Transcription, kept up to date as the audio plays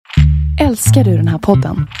Älskar du den här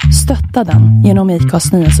podden? Stötta den genom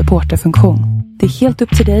IKAs nya supporterfunktion. Det är helt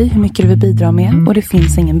upp till dig hur mycket du vill bidra med och det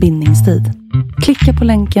finns ingen bindningstid. Klicka på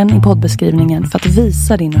länken i poddbeskrivningen för att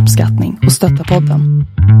visa din uppskattning och stötta podden.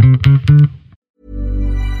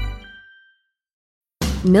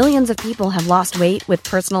 Millions of people have lost weight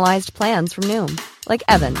with personalized plans from Noom. Like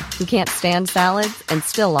Evan, who can't stand salads and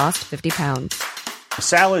still lost 50 pounds.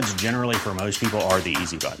 Salads generally for most people are the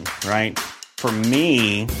easy button, right? For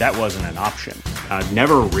me, that wasn't an option. I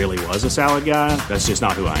never really was a salad guy. That's just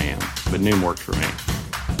not who I am. But Noom worked for me.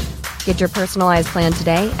 Get your personalized plan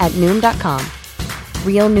today at Noom.com.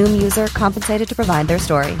 Real Noom user compensated to provide their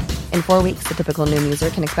story. In 4 weeks, the typical Noom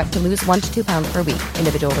user can expect to lose 1 to 2 pounds per week.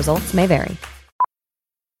 Individual results may vary.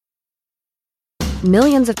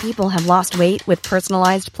 Millions of people have lost weight with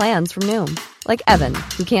personalized plans from Noom. Like Evan,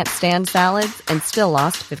 who can't stand salads and still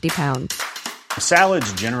lost 50 pounds.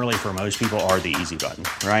 Salads generally for most people are the easy button,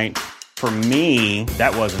 right? For me,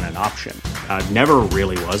 that wasn't an option. I never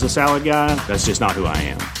really was a salad guy. That's just not who I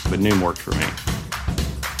am. But Noom worked for me.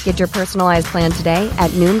 Get your personalized plan today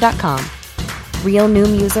at Noom.com. Real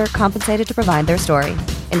Noom user compensated to provide their story.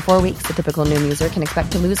 In 4 weeks, the typical Noom user can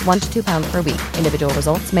expect to lose 1 to 2 pounds per week. Individual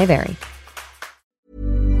results may vary.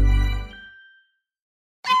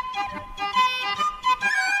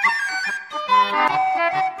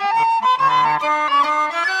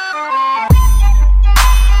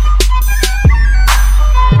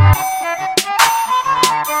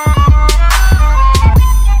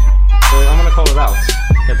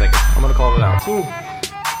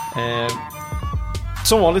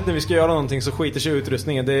 Som vanligt när vi ska göra någonting så skiter sig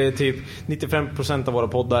utrustningen. Det är typ 95% av våra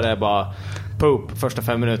poddar är bara poop första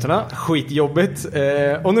 5 minuterna. Skitjobbigt.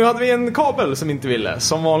 Och nu hade vi en kabel som inte ville.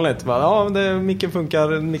 Som vanligt. Ja, micken funkar.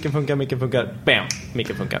 Bam!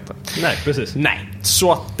 Micken funkar inte. Nej, precis. Nej.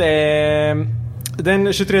 Så att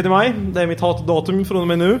den 23 maj, det är mitt hatdatum från och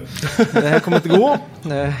med nu. Det här kommer inte gå.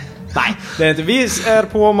 Nej, det är inte. Vi är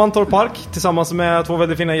på Mantorp Park tillsammans med 2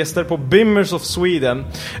 väldigt fina gäster på Bimmers of Sweden.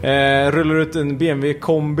 Rullar ut en BMW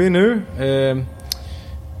kombi nu.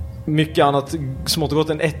 Mycket annat smått och gott,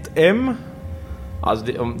 en 1M. Alltså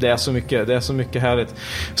det är så mycket härligt.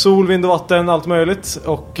 Sol, vind och vatten, allt möjligt.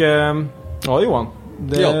 Och ja, Johan,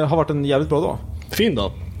 det har varit en jävligt bra dag. Fin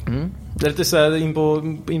dag. Mm. Det är lite så här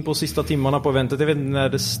in på sista timmarna på eventet. Jag vet inte när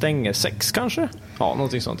det stänger. 6 kanske? Ja,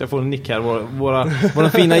 någonting sånt. Jag får en nick här. Våra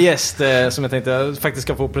fina gäst som jag tänkte faktiskt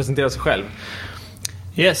ska få presentera sig själv.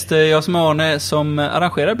 Yes, det är jag som är Arne som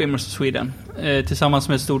arrangerar Bimmers of Sweden tillsammans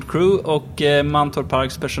med ett stort crew och Mantorp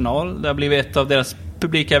Parks personal. Det har blivit ett av deras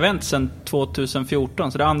publika event sedan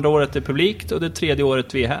 2014. Så det andra året är publikt och det tredje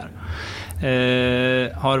året vi är här.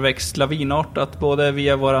 Har växt lavinartat både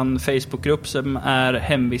via våran Facebookgrupp som är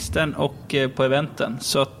hemvisten och på eventen.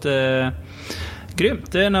 Så att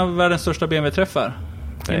grymt, det är en av världens största BMW-träffar.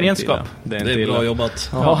 Gemenskap. Det är bra jobbat.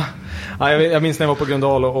 Ja. Ja, jag minns när jag var på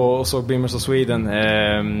Gröndal och såg Bimmers of Sweden.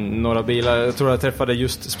 Några bilar. Jag tror jag träffade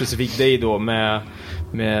just specifikt dig då med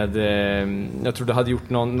jag tror du hade gjort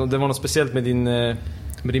det var något speciellt med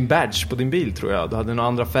din badge på din bil, tror jag. Du hade några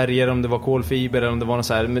andra färger, om det var kolfiber eller om det var något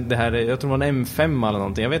så här, men det här, jag tror det var en M5 eller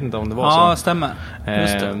någonting. Jag vet inte om det var så. Ja, stämmer.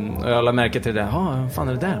 Just det. Och jag lade märke till det. Ja, vad fan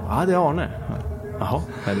är det där? Ja, det är Arne. Jaha,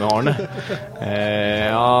 vem är Arne?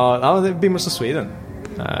 Ja, det är Bimmers of Sweden.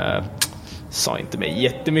 Sa inte mig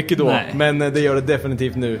jättemycket då. Nej. Men det gör det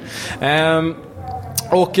definitivt nu.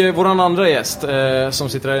 Och våran andra gäst som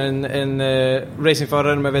sitter här, en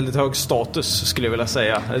racingförare med väldigt hög status, skulle jag vilja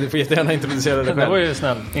säga. Du får jättegärna introducera dig själv. Det var ju en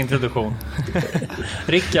snäll introduktion.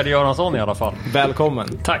 Rickard Göransson i alla fall. Välkommen.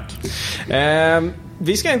 Tack.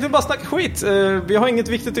 Vi ska inte bara snacka skit. Vi har inget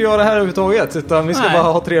viktigt att göra här överhuvudtaget, utan vi ska bara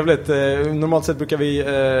ha trevligt. Normalt sett brukar vi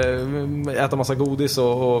äta massa godis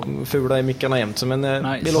och fula i mickarna jämt. Men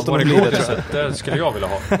vi låter det bli det. Det skulle jag vilja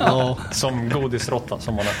ha. Ja. Som godisrotta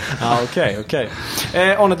som man är. Ja, okej.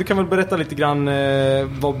 Arne, du kan väl berätta lite grann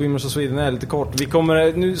vad Bimmers of Sweden är, lite kort. Vi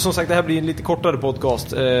kommer nu, som sagt, det här blir en lite kortare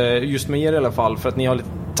podcast just med er i alla fall, för att ni har lite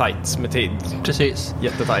tight med tid. Precis.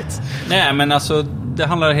 Jättetight. Nej, men alltså det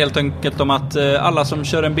handlar helt enkelt om att alla som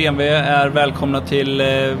kör en BMW är välkomna till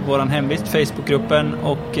våran hemvist, Facebookgruppen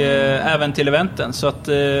och även till eventen. Så att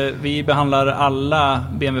vi behandlar alla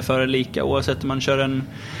BMW-förare lika, oavsett om man kör en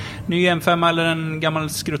ny M5 eller en gammal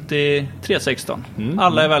skruttig 316.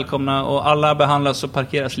 Alla är välkomna och alla behandlas och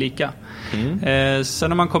parkeras lika. Sen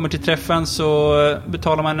när man kommer till träffen så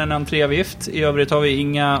betalar man en entréavgift. I övrigt har vi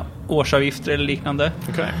inga årsavgifter eller liknande.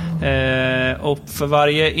 Och för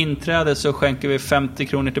varje inträde så skänker vi 50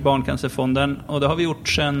 kronor till Barncancerfonden. Och det har vi gjort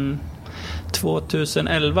sedan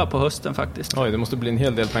 2011 på hösten faktiskt. Oj, det måste bli en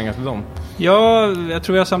hel del pengar till dem. Ja, jag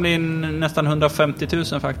tror jag samlade in nästan 150 000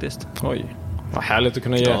 faktiskt. Oj, vad härligt att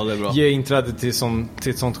kunna ge inträde till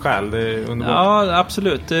ett sånt skäl. Det är underbart. Ja,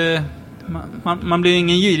 absolut. Man blir ju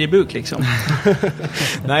ingen girigbuk liksom.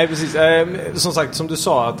 Nej, precis. Som sagt, som du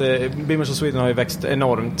sa, att Bimmers of Sweden har ju växt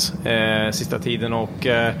enormt sista tiden. Och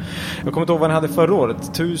jag kommer inte ihåg vad ni hade förra året.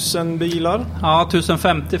 1000 bilar? Ja,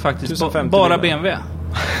 1050 faktiskt. 1050 bara bilar. BMW.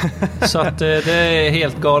 Så att det är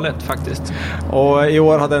helt galet faktiskt. Och i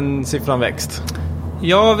år har den siffran växt?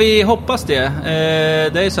 Ja, vi hoppas det.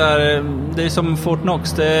 Det är så här, det är som Fort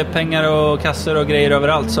Knox. Det är pengar och kassor och grejer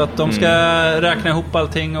överallt. Så att de ska räkna ihop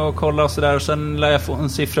allting och kolla och sådär. Och sen lär jag få en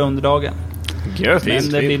siffra under dagen. Gött, men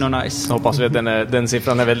det blir nog nice. Hoppas vi att den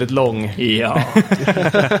siffran är väldigt lång. Ja.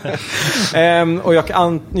 Och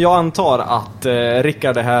jag antar att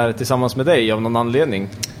Rickard är här tillsammans med dig av någon anledning.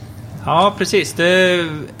 Ja, precis.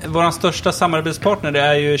 Vår största samarbetspartner det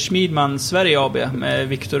är ju Schmidman Sverige AB med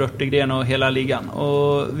Viktor Örtegren och hela ligan.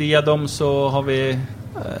 Och via dem så har vi...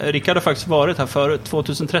 Rickard har faktiskt varit här förut,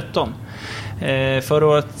 2013. Förra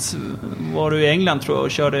året var du i England tror jag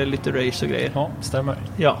och körde lite race och grejer. Ja, stämmer.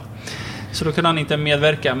 Ja, så då kunde han inte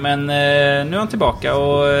medverka. Men nu är han tillbaka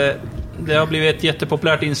och det har blivit ett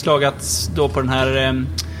jättepopulärt inslag att då på den här...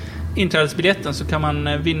 inträdesbiljetten så kan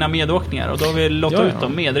man vinna medåkningar och då har vi lottat ut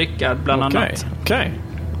dem med Rickard bland annat. Okej.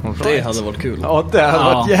 Det hade varit kul. Ja, det hade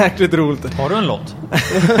varit jäkligt roligt. Har du en lott?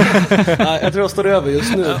 Nej, jag tror jag står över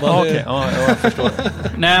just nu. Okej, ja, jag förstår.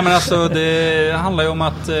 Nej, men alltså det handlar ju om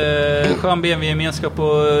att skön BMW-gemenskap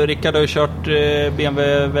och Rickard har ju kört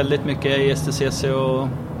BMW väldigt mycket i STCC och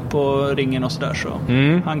på ringen och sådär så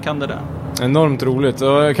han kan det där. Enormt roligt.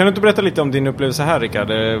 Och kan du inte berätta lite om din upplevelse här,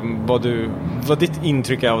 Rickard? Vad ditt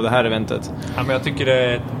intryck är av det här eventet? Ja, men jag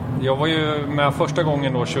tycker jag var ju med första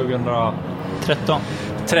gången då 2013,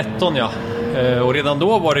 ja. Och redan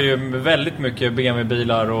då var det ju väldigt mycket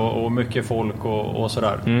BMW-bilar och mycket folk och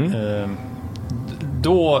sådär.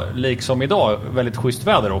 Då, liksom idag, väldigt schysst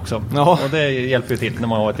väder också. Ja. Och det hjälper ju till när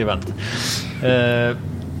man har ett event.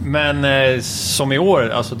 Men som i år,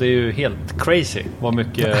 alltså det är ju helt crazy vad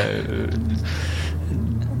mycket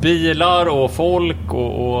bilar och folk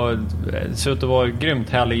och det ser ut att vara grymt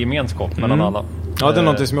härlig gemenskap mellan alla. Ja, det är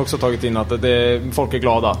någonting som jag också tagit in, att folk är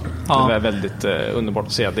glada. Ja. Det är väldigt underbart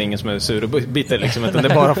att se att det är ingen som är sur och bitter liksom, utan det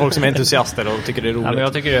är bara folk som är entusiaster och tycker det är roligt. Ja, men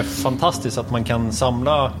jag tycker det är fantastiskt att man kan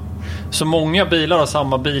samla så många bilar av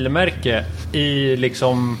samma bilmärke i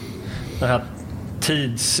liksom den här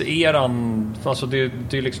tidseran. Alltså det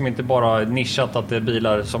är liksom inte bara nischat att det är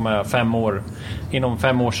bilar som är 5 år inom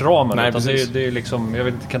 5-årsramen. Nej, utan det är liksom,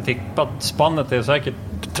 jag kan tippa att spannet är säkert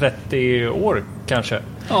 30 år kanske.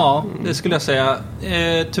 Ja, det skulle jag säga.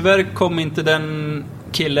 Tyvärr kom inte den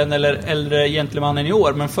killen eller äldre gentlemannen i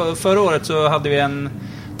år, men förra året så hade vi en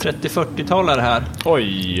 30-40-talare här.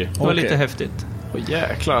 Oj, det var lite häftigt. Oj,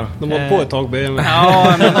 jäklar. De har på ett tag BMW. Ja,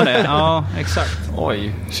 jag menar det. Ja, exakt.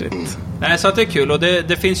 Oj, shit. Nej, så att det är kul och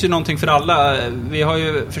det finns ju någonting för alla. Vi har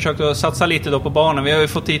ju försökt att satsa lite då på barnen. Vi har ju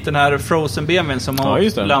fått hit den här Frozen BMWn som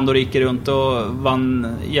har land och rike runt och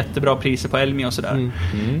vann jättebra priser på Elmia och sådär.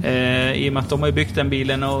 I och med att de har ju byggt den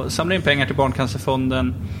bilen och samlar in pengar till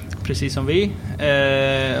Barncancerfonden precis som vi.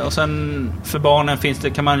 Och sen för barnen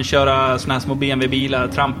kan man köra såna här små BMW-bilar,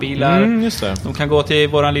 trampbilar. Just det. De kan gå till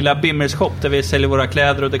våran lilla Bimmers shop där vi säljer våra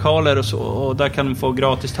kläder och dekaler och så. Och där kan de få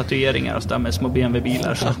gratis tatueringar och så där med små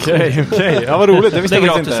BMW-bilar. Okej. Ja, vad roligt. Det visste det är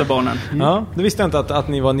jag gratis inte. För barnen. Ja, det visste jag inte att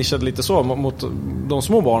ni var nischade lite så mot de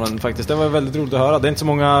små barnen faktiskt. Det var väldigt roligt att höra. Det är inte så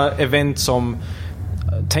många event som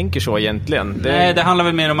tänker så egentligen. Nej, det handlar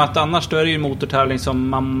väl mer om att annars då är det ju motortävling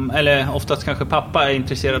som eller oftast kanske pappa är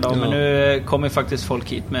intresserad av. Ja. Men nu kommer faktiskt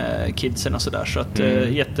folk hit med kidsen och sådär. Så att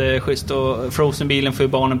jätteschysst. Och Frozen-bilen får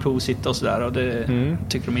ju barnen provsitta och sådär. Och det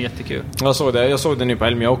tycker de är jättekul. Jag såg den nu på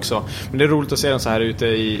Elmia också. Men det är roligt att se den så här ute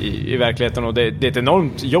i verkligheten. Och det är ett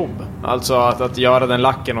enormt jobb. Alltså att göra den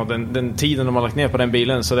lacken och den tiden de har lagt ner på den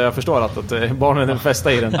bilen. Så jag förstår att barnen är den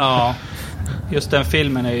fästa i den. Ja. Just den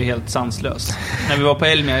filmen är ju helt sanslös. När vi var på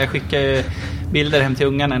Elmia, jag skickade bilder hem till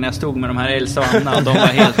ungarna när jag stod med de här Elsa och Anna och de var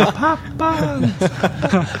helt pappa.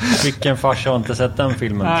 Vilken farsa har inte sett den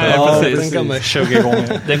filmen? Nej, ja, precis. Den 20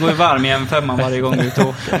 gånger. Den går ju varm i M5 varje gång ut och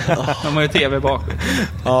åker. De har ju tv bak.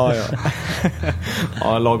 Ja.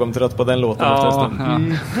 Ja, lagom trött på den låten. Ja.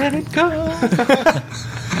 Let it go.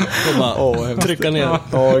 Trycka ner.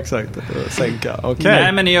 Ja, exakt. Sänka. Okay.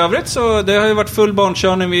 Nej, men i övrigt så det har ju varit full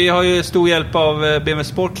barnkörning. Vi har ju stor hjälp av BMW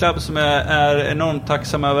Sport Club som jag är enormt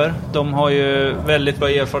tacksam över. De har ju väldigt bra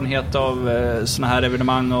erfarenhet av såna här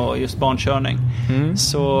evenemang och just bankörning.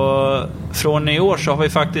 Så från i år så har vi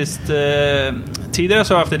faktiskt tidigare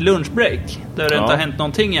så har vi haft ett lunchbreak där det inte har hänt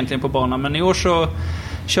någonting egentligen på banan, men i år så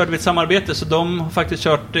körde vi ett samarbete, så de har faktiskt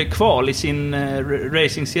kört kval i sin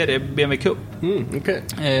racingserie BMW Cup.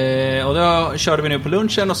 Och då körde vi nu på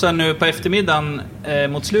lunchen, och sen nu på eftermiddagen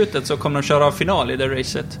mot slutet så kommer de köra av final i det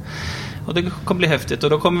racet. Och det kommer bli häftigt, och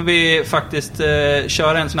då kommer vi faktiskt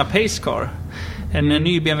köra en sån här pace car. En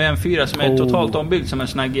ny BMW M4 som är totalt ombyggd som en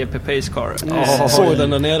sån här GP Pace Car. Såg den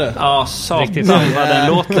där nere? Ja, riktigt vad den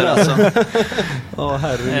låter alltså.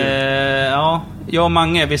 Ja, jag och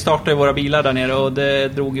Mange, vi startade våra bilar där nere och det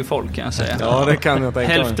drog ju folk, kan jag säga. Ja, det kan jag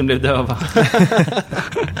tänka. Hälften blev döva.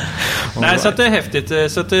 Nej, så att det är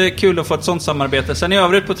häftigt. Så att det är kul att få ett sånt samarbete. Sen i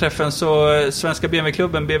övrigt på träffen så Svenska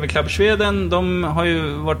BMW-klubben, BMW Club Sweden, de har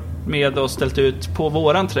ju varit med och ställt ut på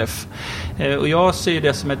våran träff. Och jag ser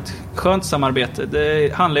det som ett skönt samarbete.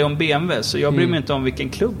 Det handlar ju om BMW, så jag bryr mig inte om vilken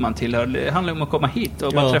klubb man tillhör. Det handlar om att komma hit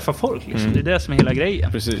och bara träffa folk liksom. Det är det som är hela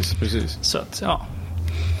grejen. Precis. Så att, ja.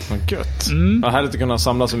 Vad gött. Vad härligt att kunna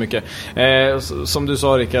samla så mycket. Som du sa,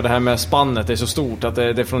 Rickard, det här med spannet är så stort att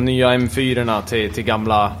det är från nya M4-erna till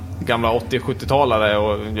gamla 80-70-talare,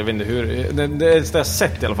 och jag vet inte hur det är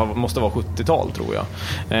sett i alla fall, måste vara 70-tal tror jag.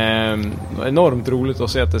 Enormt roligt att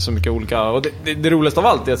se att det är så mycket olika, och det roligaste av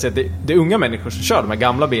allt är att se att det är unga människor som kör de här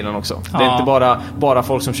gamla bilarna också. Det är inte bara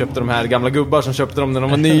folk som köpte de här gamla gubbar som köpte dem när de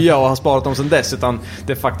var nya och har sparat dem sedan dess, utan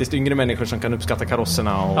det är faktiskt yngre människor som kan uppskatta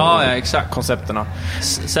karosserna och exakt. Koncepterna.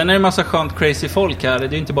 Sen är det en massa skönt crazy folk här.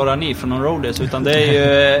 Det är inte bara ni från On-Roaders, utan det är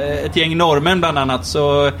ju ett gäng norrmän bland annat.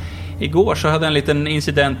 Så igår så hade jag en liten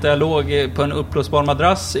incident där jag låg på en uppblåsbar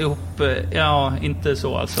madrass ihop, inte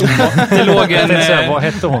så alltså. Det låg vad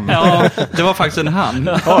hette hon? Ja, det var faktiskt en han.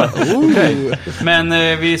 Men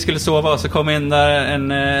vi skulle sova, och så kom in där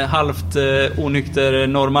en halvt onykter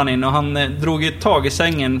norrman in, och han drog ett tag i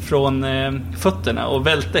sängen från fötterna och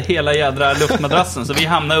välte hela jädra luftmadrassen, så vi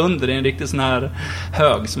hamnade under i en riktigt sån här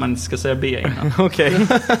hög som man inte ska säga B innan. Okej.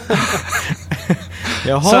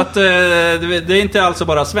 Så att det är inte alltså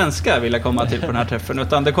bara svenskar vill jag komma till på den här träffen,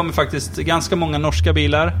 utan det kommer faktiskt ganska många norska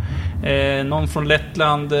bilar. Någon från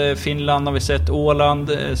Lettland, Finland har vi sett,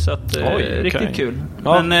 Åland, så att riktigt kul.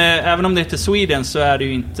 Ja. Men även om det heter Sweden så är det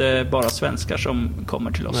ju inte bara svenskar som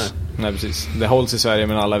kommer till oss. Nej, precis. Det hålls i Sverige,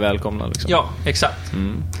 men alla är välkomna liksom. Ja, exakt.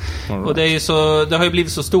 Och det är ju så, det har ju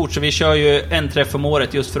blivit så stort så vi kör ju en träff om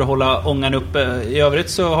året just för att hålla ångan uppe. I övrigt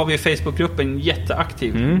så har vi Facebookgruppen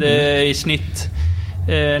jätteaktiv. Det är i snitt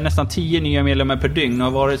nästan 10 nya medlemmar per dygn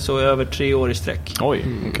och har varit så över 3 år i sträck. Oj,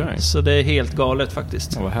 okej. Så det är helt galet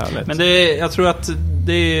faktiskt. Vad härligt. Men jag tror att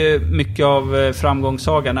det är mycket av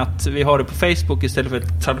framgångssagan att vi har det på Facebook istället för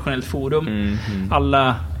ett traditionellt forum.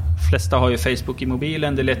 Alla flesta har ju Facebook i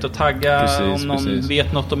mobilen. Det är lätt att tagga om någon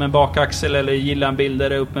vet något om en bakaxel eller gillar en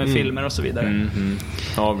bilder upp med filmer och så vidare.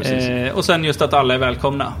 Ja, precis. Och sen just att alla är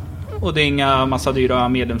välkomna. Och det är inga massa dyra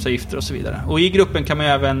medlemsavgifter och så vidare. Och i gruppen kan man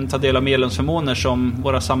ju även ta del av medlemsförmåner som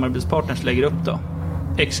våra samarbetspartners lägger upp då.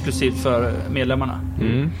 Exklusivt för medlemmarna.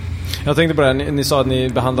 Jag tänkte på det här, ni sa att ni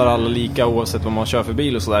behandlar alla lika oavsett vad man kör för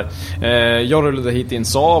bil och sådär. Jag rullade hit i en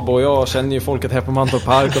Saab och jag känner ju folket här på Mantorp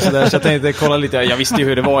Park och sådär, så jag tänkte kolla lite. Jag visste ju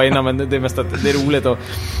hur det var innan, men det är mest att det är roligt. Och,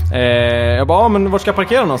 jag bara, men var ska jag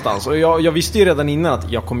parkera någonstans? Och jag visste ju redan innan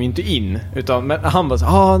att jag kommer ju inte in. Men han bara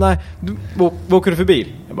så, nej, vad åker du för bil?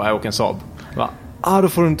 Jag bara, jag åker en Saab. Jag bara, då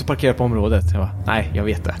får du inte parkera på området. Jag bara, nej, jag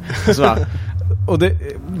vet det. Och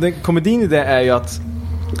den komedin i det är ju att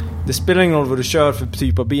det spelar ingen roll vad du kör för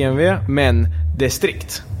typ av BMW, men det är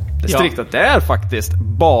strikt. Det är strikt att det är faktiskt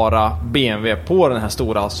bara BMW på den här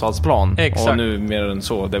stora asfaltsplan. Exakt. Och nu mer än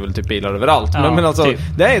så, det är väl typ bilar överallt. Men alltså, typ.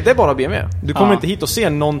 det är bara BMW. Du kommer inte hit och se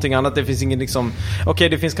någonting annat. Det finns ingen liksom, okej,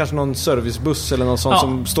 det finns kanske någon servicebuss eller något sånt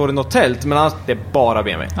som står i något tält, men annars, det är bara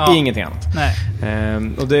BMW. Ingenting annat. Nej.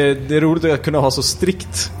 Och det är roligt att kunna ha så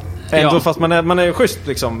strikt ändå, fast man är schysst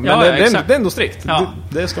liksom. Men det är ändå strikt.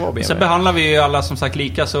 Det ska vara BMW. Sen behandlar vi ju alla som sagt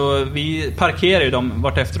lika, så vi parkerar ju dem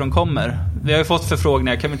vart efter de kommer. Vi har ju fått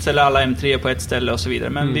förfrågningar, kan vi inte ställa alla M3 på ett ställe och så vidare.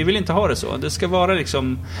 Men vi vill inte ha det så. Det ska vara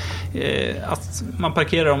liksom att man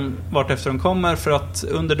parkerar dem vart efter de kommer, för att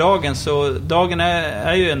under dagen, så dagen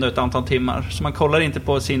är ju ändå ett antal timmar. Så man kollar inte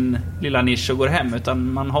på sin lilla nisch och går hem,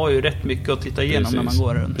 utan man har ju rätt mycket att titta igenom när man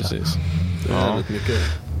går runt. Precis. Det är väldigt mycket.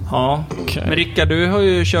 Ja, okay. Men Rickard, du har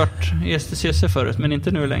ju kört i STCC förut, men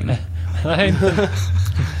inte nu längre. Nej, inte.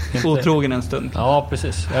 Otrogen en stund. Ja,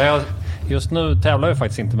 precis. just nu tävlar jag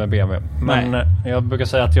faktiskt inte med BMW. Men jag brukar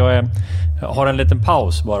säga att jag har en liten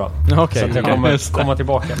paus bara. Okay. Så att jag kommer komma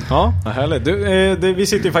tillbaka. Ja, härligt. Vi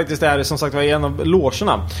sitter ju faktiskt där som sagt var i en av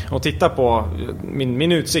logerna och tittar på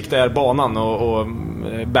min utsikt är banan och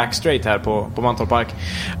backstraight här på Mantorp Park.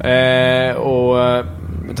 Och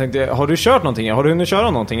jag tänkte, har du kört någonting? Har du hunnit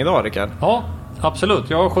köra någonting idag, Rickard? Ja, absolut.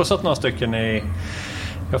 Jag har skjutsat några stycken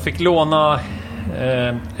jag fick låna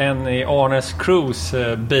en i Arnes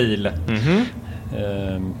Cruise bil.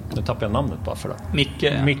 Nu tappar jag namnet bara för det.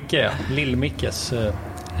 Micke, Lill-Mickes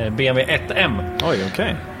BMW 1M. Oj,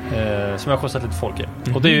 okej. Som jag har skjutsat lite folk i.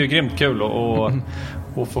 Och det är ju grymt kul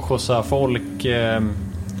att få skjutsa folk.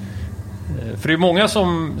 För det är många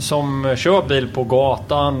som kör bil på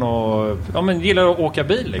gatan och gillar att åka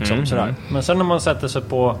bil liksom, sådär. Men sen när man sätter sig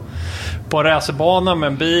på en racerbana med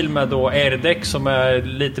en bil med då R-däck som är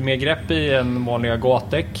lite mer grepp i än vanliga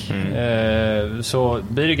gatdäck, så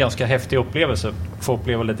blir det ganska häftig upplevelse. Få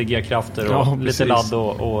uppleva lite G-krafter och lite ladd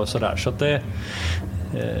och sådär. Så att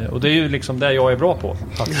och det är ju liksom det jag är bra på,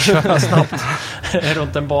 att köra snabbt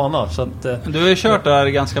runt en bana. Så att, du har ju kört där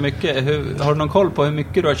ganska mycket. Har du någon koll på hur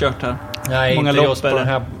mycket du har kört här? Nej, många inte lopp just på den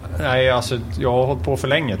här. Nej, alltså jag har hållit på för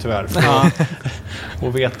länge tyvärr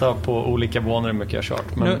och veta på olika banor hur mycket jag har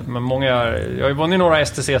kört. Men många, jag har ju vunnit några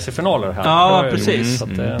STCC-finaler här. Ja, precis. Så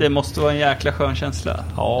att, det måste vara en jäkla skön känsla.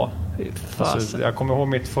 Ja, alltså, jag kommer ihåg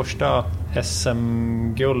mitt första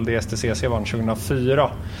SM-guld i STCC var 2004.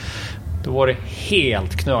 Då var det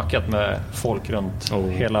helt knökat med folk runt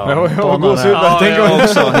hela banan.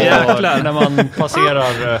 När man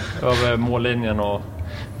passerar över mållinjen och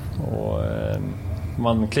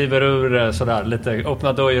man kliver ur sådär lite,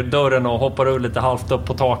 öppnar dörren och hoppar ur lite halvt upp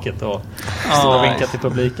på taket och står och vinkar till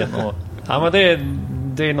publiken. Men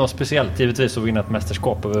det är något speciellt givetvis att vinna ett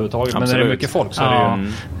mästerskap överhuvudtaget. Absolut. Men när det är mycket folk så är det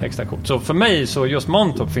ju extra coolt. Så för mig så just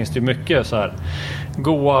Mantorp finns det ju mycket så här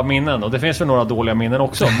goda minnen. Och det finns väl några dåliga minnen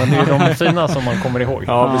också. Men det är de fina som man kommer ihåg.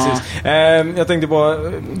 Ja, precis. Jag tänkte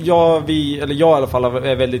på, jag i alla fall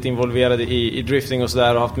är väldigt involverad i drifting och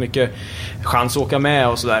sådär. Och haft mycket chans att åka med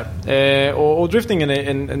och sådär. Och driftingen är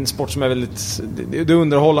en sport som är väldigt, det är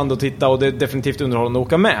underhållande att titta. Och det är definitivt underhållande att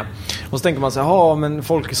åka med. Och så tänker man så här, men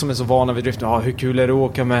folk som är så vana vid drifting, hur kul är det att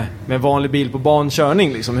åka med en vanlig bil på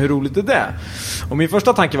bankörning liksom, hur roligt är det? Och min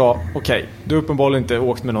första tanke var, okej, du har uppenbarligen inte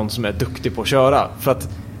åkt med någon som är duktig på att köra, för att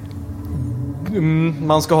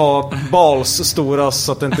man ska ha bals stora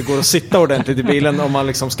så att det inte går att sitta ordentligt i bilen om man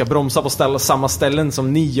liksom ska bromsa på samma ställen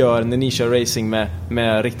som ni gör när ni kör racing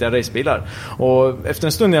med riktiga racebilar. Och efter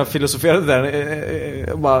en stund när jag filosoferade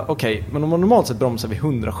där, bara okej, men om man normalt sett bromsar vid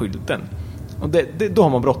 100-skylten, och då har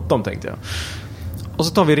man bråttom, tänkte jag. Och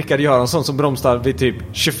så tar vi Rickard Göransson som bromsar vid typ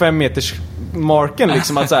 25 meters marken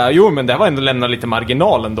liksom, att säga, men det var ändå lämna lite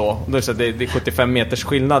marginalen då. Det är 75 meters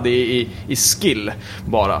skillnad i skill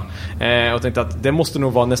bara. Och tänkte att det måste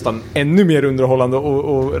nog vara nästan ännu mer underhållande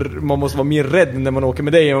och man måste vara mer rädd när man åker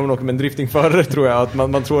med dig än när man åker med en driftingförare, tror jag. Att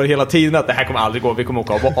man tror hela tiden att det här kommer aldrig gå, vi kommer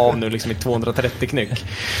åka av nu liksom i 230 knyck.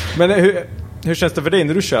 Men hur känns det för dig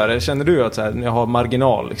när du kör? Känner du att så här, jag har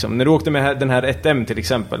marginal liksom? När du åkte med den här 1M till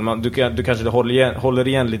exempel, du kanske håller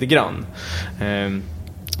igen lite grann.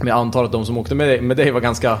 Men jag antar att de som åkte med dig var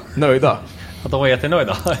ganska nöjda. Att de var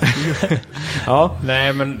jättenöjda. Ja.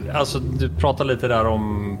 Nej, men alltså du pratar lite där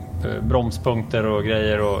om bromspunkter och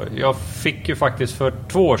grejer, och jag fick ju faktiskt för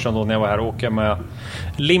 2 år sedan då när jag var här åka med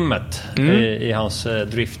Limmet i hans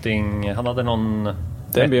drifting. Han hade någon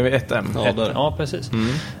den BMW 1M. Ja, precis.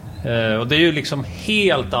 Och det är ju liksom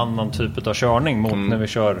helt annan typ av körning mot när vi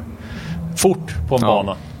kör fort på en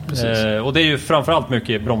bana. Och det är ju framförallt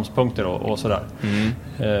mycket bromspunkter och sådär.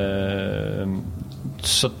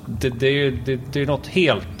 Så det är ju något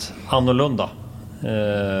helt annorlunda.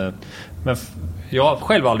 Men jag har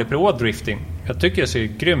själv aldrig provat drifting. Jag tycker det ser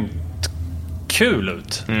grymt kul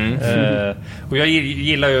ut. Och jag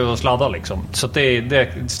gillar ju att sladda liksom. Så det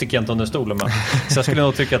sticker jag inte under stolen med. Så jag skulle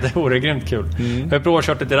nog tycka att det vore grymt kul. Jag har provat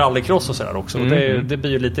kört lite rallycross och sådär också. Och det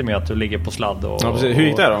blir ju lite mer att du ligger på sladd och, hur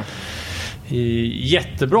gick det då?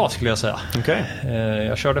 Jättebra skulle jag säga.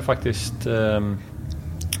 Jag körde faktiskt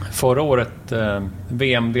förra året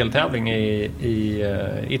VM-deltävling i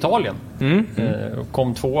Italien.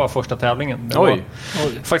 Kom 2 första tävlingen. Det var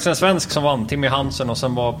faktiskt en svensk som vann, Timmy Hansen, och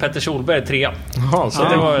sen var Petter Solberg 3. Så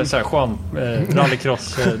det var en så här skön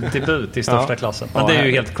rallycross-debut i största klassen. Men det är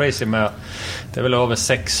ju helt crazy med, det är väl över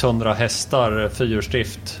 600 hästar,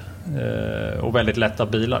 fyrhjulsdrift och väldigt lätta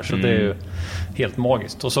bilar. Så det är ju helt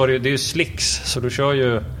magiskt. Och så är det ju slicks, så du kör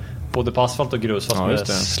ju både på asfalt och grus fast med just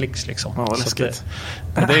det. slicks liksom. Ja, Så läskigt.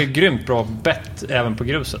 men det är grymt bra bett även på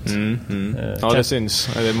gruset. Ja, det syns.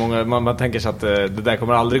 Det är många, man tänker sig att det där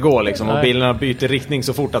kommer aldrig gå liksom. Och bilarna byter riktning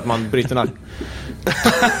så fort att man bryter nack.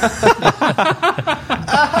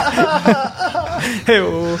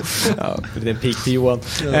 Jo. Ja, det är en pik till Johan.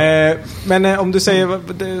 Men om du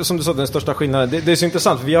säger, som du sa, den största skillnaden. Det är så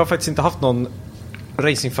intressant, för vi har faktiskt inte haft någon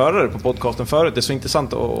racingförare på podcasten förut. Det är så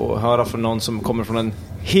intressant att höra från någon som kommer från en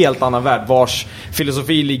helt annan värld, vars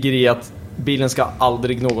filosofi ligger i att bilen ska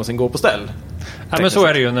aldrig någonsin gå på ställ. Ja, men så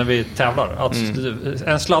är det ju när vi tävlar. Att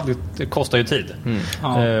en sladd kostar ju tid.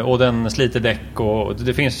 Och den sliter däck. Och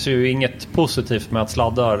det finns ju inget positivt med att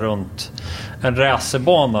sladda runt en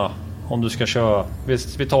racerbana. Om du ska köra,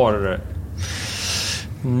 vi tar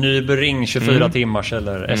Nürburgring 24 timmars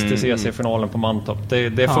eller STCC-finalen på Mantorp.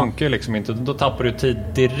 Det funkar ju liksom inte. Då tappar du tid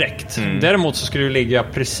direkt. Däremot så ska du ligga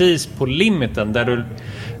precis på limiten där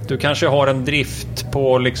du kanske har en drift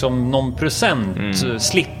på liksom någon procent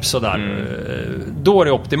slip sådär. Då är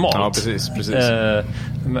det optimalt. Ja, precis.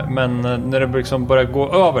 Men när det liksom börjar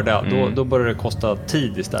gå över det, då börjar det kosta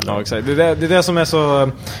tid istället. Ja, exakt. Det är det som är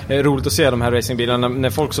så roligt att se de här racingbilarna, när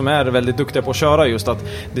folk som är väldigt duktiga på att köra, just att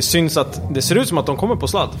det syns att det ser ut som att de kommer på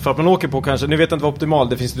sladd. För att man åker på kanske, nu vet jag inte vad optimalt,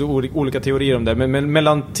 det finns olika teorier om det, men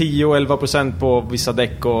mellan 10 och 11% på vissa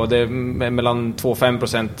däck, och det är mellan 2 och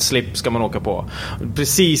 5% slip ska man åka på.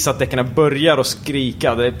 Precis att däcken börjar att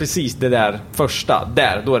skrika, det är precis det där första,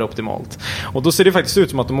 då är det optimalt. Och då ser det faktiskt ut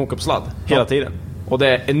som att de åker på sladd hela tiden. Och det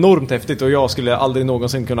är enormt häftigt, och jag skulle aldrig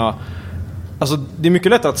någonsin kunna... Alltså, det är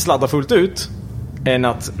mycket lättare att sladda fullt ut än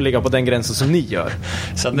att ligga på den gränsen som ni gör.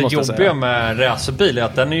 Så det jobbiga med racerbil är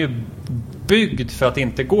att den är ju byggd för att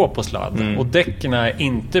inte gå på sladd. Och däcken är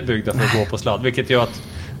inte byggda för att gå på sladd. Vilket gör att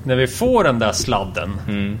när vi får den där sladden,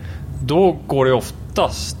 då går det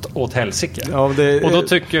oftast åt helsike. Ja, och då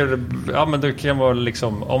tycker, men det kan vara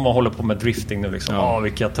liksom, om man håller på med drifting nu liksom,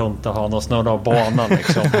 vilka tunta har de snurrar av banan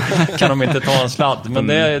liksom. Kan de inte ta en sladd? Men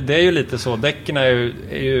det är ju lite så, däcken är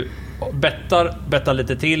ju bettar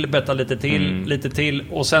lite till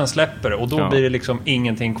och sen släpper det, och då blir det liksom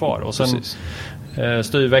ingenting kvar. Och sen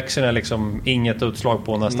styrväxeln är liksom inget utslag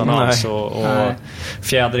på nästan alls, och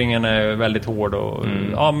fjädringen är väldigt hård och,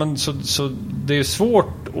 men så det är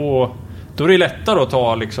svårt, och då är det lättare att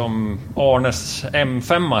ta liksom Arnes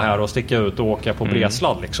M5 här och sticka ut och åka på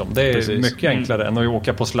bredsladd liksom. Det är mycket enklare än att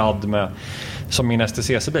åka på sladd med, som min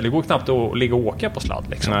STCC-bil. Det går knappt att ligga och åka på sladd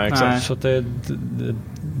liksom. Nej, exakt. Så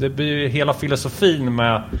det blir ju hela filosofin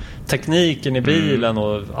med tekniken i bilen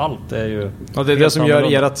och allt är ju... Och det är det som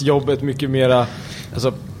gör ert jobb ett mycket mera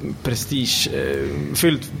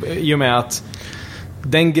prestigefyllt, i och med att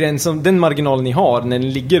den gränsen, den marginalen ni har när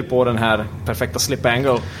ni ligger på den här perfekta slip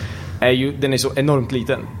angle, den är så enormt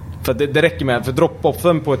liten. För det räcker med, för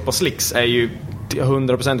drop-offen på ett par slicks är ju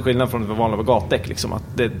 100% skillnad från ett vanligt gatdäck liksom. Att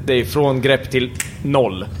det är från grepp till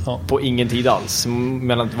 0 på ingen tid alls.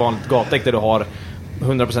 Mellan ett vanligt gatdäck där du har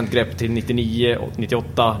 100% grepp till 99,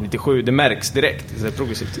 98, 97, det märks direkt. Det är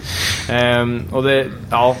progressivt. Och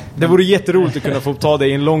det vore jätteroligt att kunna få ta det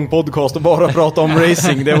i en lång podcast och bara prata om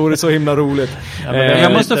racing. Det vore så himla roligt.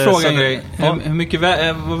 Jag måste fråga en grej. Hur mycket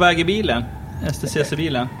vad väger bilen?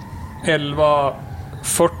 STCC-bilen?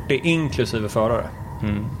 1140 inklusive förare.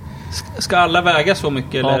 Ska alla väga så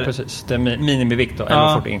mycket? Eller? Ja, precis. Det är minimivikt då,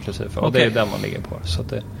 1140 inklusive förare. Och det är den man ligger på. Så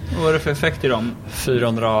det... Vad är det för effekt i dem?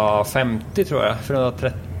 450 tror jag.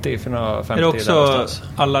 430, 450. Är det också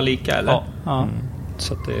alla lika eller? Ja.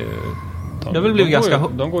 Så att det har väl blivit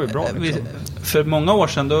de går ju bra liksom. För många år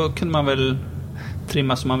sedan då kunde man väl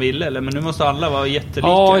trimma som man ville, eller? Men nu måste alla vara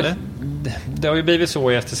jättelika, eller? Det har ju blivit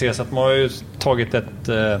så i STC så att man har ju tagit ett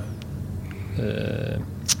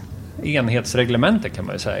enhetsreglemente kan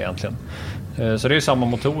man ju säga egentligen. Så det är ju samma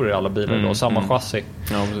motorer i alla bilar då, samma chassi.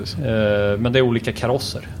 Ja, precis. Men det är olika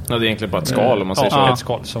karosser. Ja, det är egentligen bara ett skal om man säger så. Ett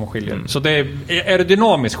skal som skiljer. Så det är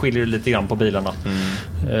aerodynamiskt skiljer det lite grann på bilarna.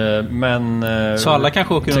 Men så alla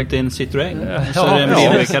kanske åker runt i en Citroën? Så är det en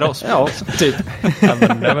BMW-kaross? Ja, typ.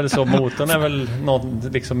 Men det är väl så, motorn är väl någon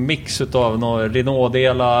liksom mix utav några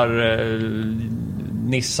Renault-delar,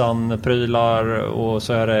 Nissan-prylar, och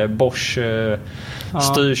så är det Bosch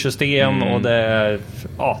styrsystem, och det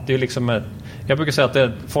är liksom jag brukar säga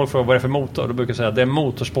att folk frågar vad det är för motor. Då brukar jag säga att det är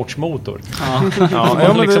motorsportsmotor.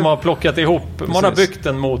 Man liksom har plockat ihop. Man har byggt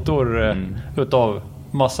en motor utav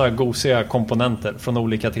massa gosiga komponenter från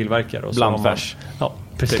olika tillverkare. Blandfärs. Ja,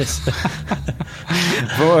 precis.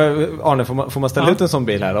 Arne, får man ställa ut en sån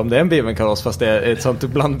bil här? Om det är en BMW-kaross fast det är ett sånt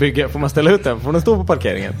blandbygge, får man ställa ut den? Får den stå på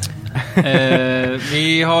parkeringen?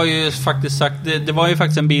 Vi har ju faktiskt sagt, det var ju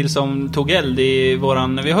faktiskt en bil som tog eld i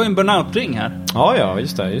våran, vi har ju en burnout-ring här. Ja,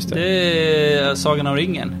 just det. Det är Sagan om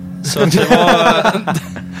ringen. Så att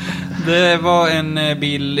det var en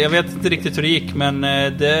bil, jag vet inte riktigt hur det gick, men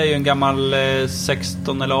det är ju en gammal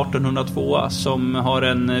 16 eller 1802 som har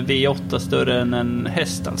en V8 större än en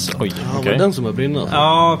häst alltså. Oj, Ja, var den som har brinnat?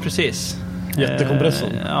 Ja, precis. Jättekompressorn.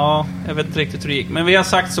 Ja, jag vet inte riktigt hur det gick. Men vi har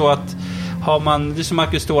sagt så att har man, det är som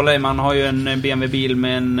Marcus Ståhle, man har ju en BMW-bil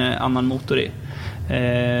med en annan motor i.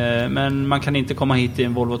 Men man kan inte komma hit i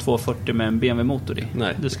en Volvo 240 med en BMW-motor i.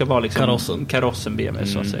 Nej. Det ska vara liksom karossen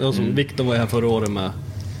BMW så att säga. Ja, som Victor var här förra året med.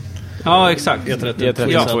 Ja, exakt.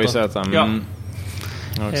 E32 i Z. Ja.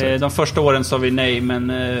 De första åren sa vi nej,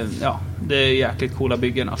 men ja, det är jäkligt coola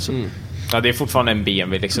byggen alltså. Ja, det är fortfarande en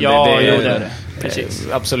BMW liksom. Ja, det är det. Precis.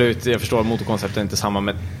 Absolut, jag förstår att motorkonceptet är inte samma,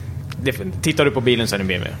 men tittar du på bilen så är det en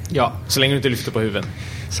BMW. Ja. Så länge du inte lyfter på huven.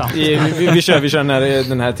 Sant. Vi kör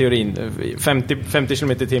den här teorin. 50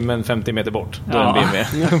 km i timmen, 50 meter bort. Då är det en BMW.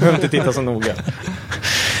 Du behöver inte titta så noga.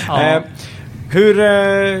 Ja.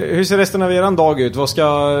 Hur ser resten av eran dag ut?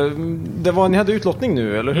 Ni hade utlottning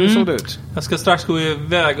nu, eller hur såg det ut? Jag ska strax gå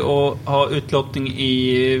iväg och ha utlottning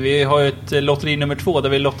vi har ju ett lotteri nummer 2 där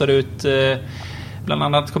vi lottar ut bland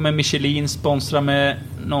annat kommer Michelin sponsra med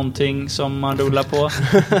någonting som man rullar på.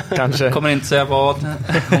 Kanske. Kommer inte säga vad.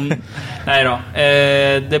 Nej då.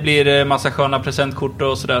 Det blir massa sköna presentkort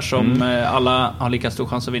och sådär som alla har lika stor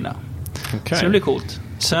chans att vinna. Okay. Så det blir coolt.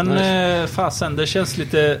 Sen fasen, det känns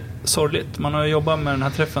lite sorgligt. Man har jobbat med den här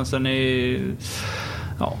träffen sen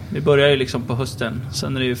vi börjar ju liksom på hösten.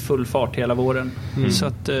 Sen är det ju full fart hela våren. Så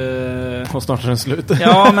att och snart är den slut.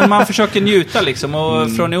 ja, men man försöker njuta liksom.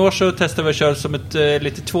 Och från i år så testar vi att köra som ett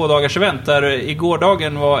lite 2-dagars event. Där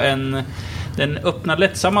igårdagen var den öppna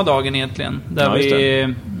lättsamma dagen egentligen. Där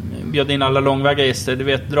vi bjöd in alla långväga gäster. Du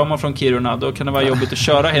vet, drar man från Kiruna, då kan det vara jobbigt att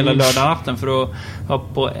köra hela lördagsnatten för att ha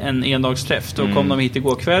på en endagsträff. Då kom de hit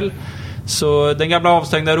igår kväll. Så den gamla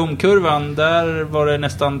avstängda Romkurvan, där var det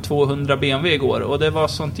nästan 200 BMW igår. Och det var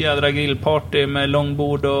sånt jädra grillparty med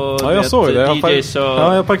långbord och jag såg det. DJs och...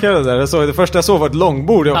 Ja, jag parkerade där. Jag såg det första jag såg var ett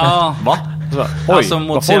långbord. Ja. Va? Oj, alltså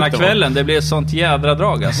mot sena kvällen, det blev sånt jädra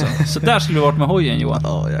drag alltså. Så där skulle du varit med hojen, Johan.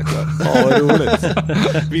 Ja, jäklar. Ja, vad roligt.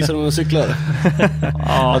 Visar de en cyklar?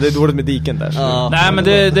 Ja, det är dåligt med diken där. Ja. Nej,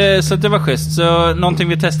 men så det var schysst. Så någonting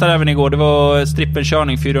vi testade även igår, det var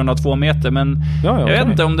strippenkörning 402 meter. Men jag vet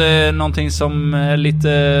inte om det är någonting som är lite...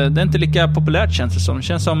 Det är inte lika populärt, känns det som. Det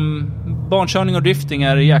känns som barnkörning och drifting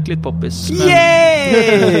är jäkligt poppis. Men...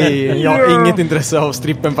 Yay! Jag har inget intresse av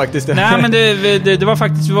strippen faktiskt. Nej, men det var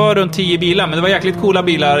faktiskt, vi var runt 10 bilar. Men det var jäkligt coola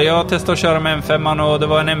bilar. Jag testade att köra med M5 och det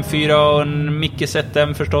var en M4 och en Micke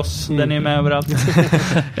ZM förstås. Den är med överallt.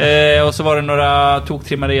 Och så var det några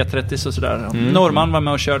toktrimmade E30 och sådär. Norman var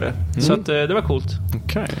med och körde. Så att, det var coolt.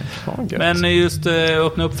 Okay. Men just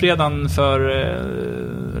öppna upp fredagen för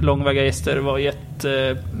långväga gäster var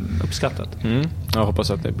jätteuppskattat. Jag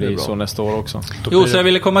hoppas att det blir så nästa år också. Jo, så jag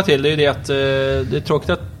ville komma till, det är ju det att det är tråkigt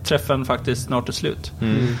att träffen faktiskt snart är slut.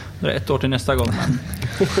 Det är 1 år till nästa gång. Men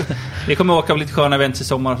vi kommer åka på lite sköna events i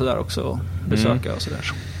sommar och sådär också och besöka och sådär.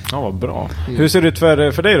 Ja, vad bra. Hur ser det ut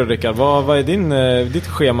för dig då, Rickard? Vad är ditt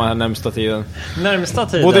schema här närmsta tiden? Närmsta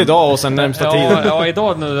tiden? Både idag och sen närmsta tiden. Ja,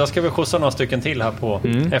 idag nu. Jag ska väl skjutsa några stycken till här på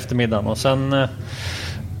eftermiddagen. Och sen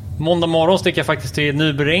måndag morgon sticker jag faktiskt till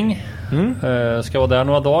Nybring. Ska vara där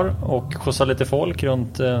några dagar och skjutsa lite folk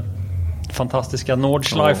runt fantastiska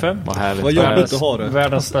Nordschleife. Vad jobbigt att ha det.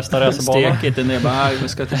 Världens bästa racerbana. Stekigt är ner bara, vi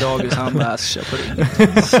ska till dagis, han bara, kör på ring.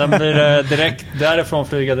 Sen blir det direkt, därifrån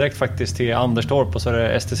flyga direkt faktiskt till Anderstorp och så är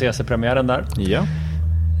det STCC-premiären där. Ja.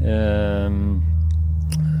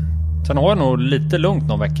 Sen har jag nog lite lugnt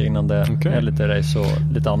någon vecka innan det är lite race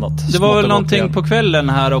och lite annat. Det var väl någonting på kvällen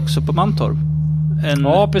här också på Mantorp?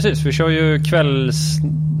 Ja, precis. Vi kör ju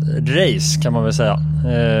kvällsrace kan man väl säga.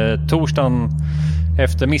 Torsdagen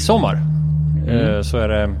efter midsommar så är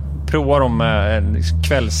det, provar de med en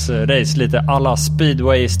kvällsrace lite alla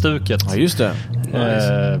speedway-stuket. Ja, just det.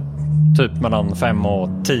 Typ mellan 5 och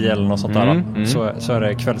 10 eller något sånt där. Så är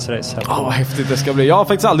det kvällsrace här. Vad häftigt det ska bli. Jag har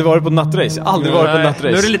faktiskt aldrig varit på nattrace. Nu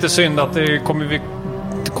är det lite synd att det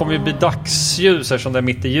kommer bli dagsljus eftersom det är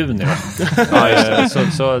mitt i juni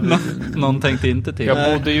då. Någon tänkte inte till.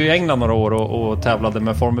 Jag bodde ju i England några år och tävlade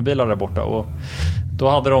med formelbilar där borta och då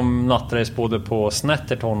hade de nattrace både på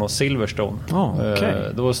Snetterton och Silverstone.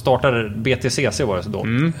 Då startade BTCC var det så då.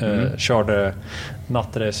 Körde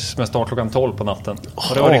nattrace med start klockan 12 på natten. Och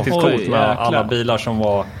det var riktigt coolt med alla bilar som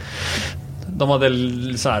var... De hade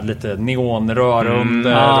så här lite neonrör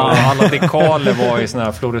under och alla dekaler var i såna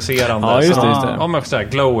här fluorescerande. Ja, just det. Ja, men så här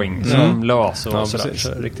glowing, som lös och sådär. Så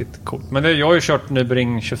riktigt coolt. Men jag har ju kört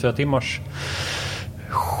Nürburgring 24 timmars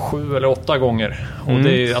 7 eller 8 gånger. Och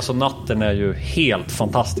det är, alltså natten är ju helt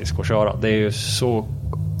fantastisk att köra. Det är ju så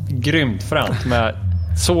grymt fränt med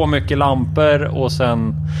så mycket lampor och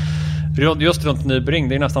sen just runt Nürburgring,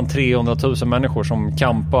 det är nästan 300 000 människor som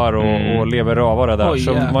kampar och lever rövare där.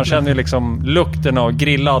 Så man känner ju liksom lukten av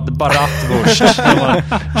grillad bratwurst när man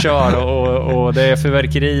kör och det är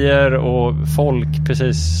fyrverkerier och folk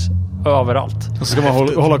precis överallt. Och så ska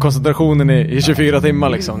man hålla koncentrationen i 24 timmar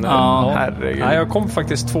liksom. Herregud. Ja, jag kom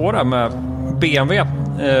faktiskt 2 där med BMW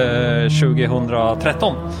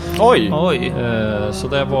 2013. Oj! Så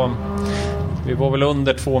det var... Vi var väl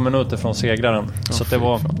under 2 minuter från segraren. Så det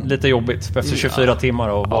var lite jobbigt efter 24 timmar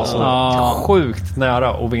och var så sjukt nära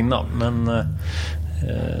att vinna. Men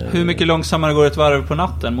hur mycket långsammare går ett varv på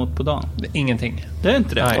natten mot på dagen? Ingenting. Det är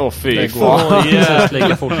inte det? Nej, det går precis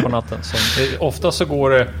lika fort på natten. Ofta så går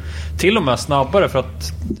det till och med snabbare, för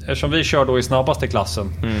att eftersom vi kör då i snabbaste klassen,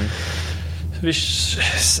 vi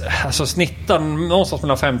alltså snittar någonstans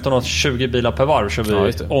mellan 15 och 20 bilar per varv kör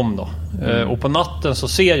vi om då. Och på natten så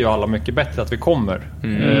ser ju alla mycket bättre att vi kommer.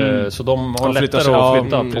 Så de har lättare att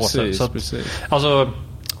flytta på sig. Så att, alltså,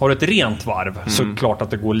 har du ett rent varv så klart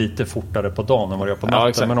att det går lite fortare på dagen än vad det gör på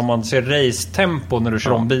natten. Men om man ser race-tempo när du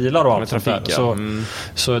kör om bilar och allt sånt där,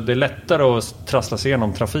 så det är lättare att trassla sig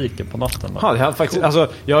igenom trafiken på natten. Ja,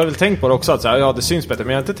 jag har väl tänkt på det också, att det syns bättre,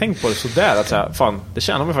 men jag har inte tänkt på det så där att fan, det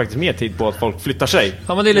tjänar man faktiskt mer tid på att folk flyttar sig.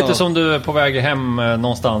 Ja, men det är lite som du är på väg hem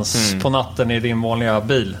någonstans på natten i din vanliga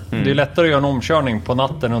bil. Det är lättare att göra en omkörning på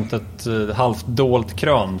natten runt ett halvt dolt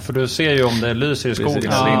krön, för du ser ju om det lyser i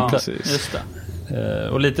skogen eller inte. Just det.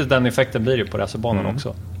 Och lite den effekten blir det på racerbanan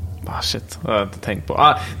också. Shit, jag har inte tänkt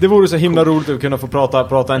på. Det vore så himla roligt att kunna få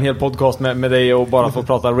prata en hel podcast med dig och bara få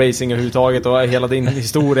prata racing överhuvudtaget och hela din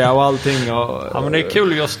historia och allting. Ja, men det är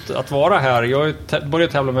kul just att vara här. Jag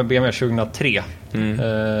började tävla med BMW 2003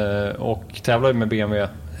 och tävlade med BMW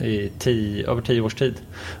i över 10 års tid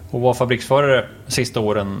och var fabriksförare sista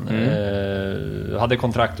åren. Hade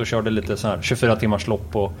kontrakt och körde lite så här 24 timmars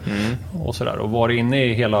lopp och sådär, och var inne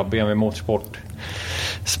i hela BMW Motorsport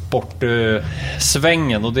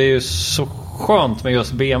sportsvängen. Och det är ju så skönt med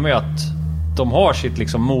just BMW att de har sitt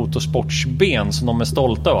liksom motorsportsben som de är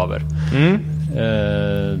stolta över.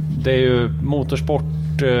 Det är ju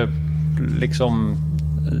motorsport liksom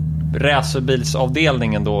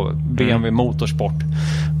racerbilsavdelningen då, BMW Motorsport.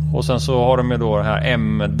 Och sen så har de ju då den här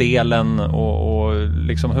M-delen och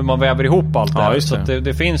liksom hur man väver ihop allt det här. Så att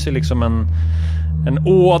det finns ju liksom en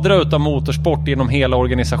ådra utav motorsport genom hela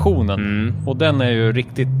organisationen. Och den är ju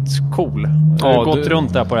riktigt cool. Jag har gått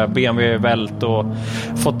runt där på det här BMW-vält och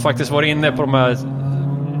fått faktiskt vara inne på de här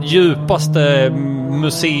djupaste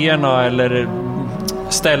museerna eller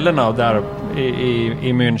ställena där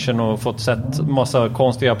i München och fått sett massa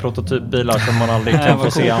konstiga prototypbilar som man aldrig kan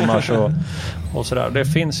få se annars och sådär. Det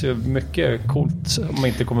finns ju mycket coolt om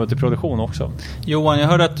inte kommer ut i produktion också. Johan, jag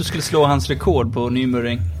hörde att du skulle slå hans rekord på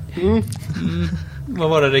Nürburgring. Vad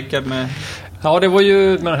var det, Rickard, med? Ja, det var ju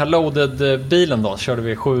med den här loaded-bilen då. Körde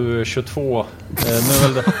vi 7.22. Nu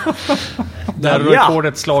är väl det här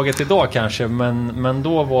rekordet slaget idag kanske. Men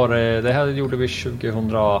då var det här gjorde vi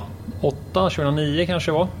 2008, 2009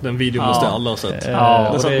 kanske var. Den videon måste alla ha sett.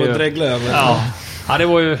 Det satt på ett drägla över. Ja, det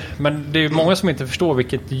var ju, men det är många som inte förstår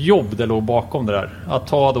vilket jobb det låg bakom det där. Att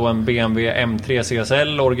ta då en BMW M3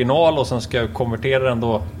 CSL original och sen ska jag konvertera den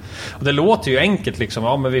då. Och det låter ju enkelt liksom.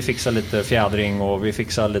 Ja, men vi fixar lite fjädring och vi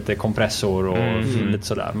fixar lite kompressor och lite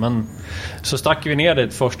sådär. Men så stack vi ner det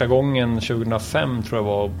första gången 2005 tror jag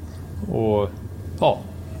var. Och ja,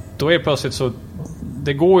 då är det plötsligt så,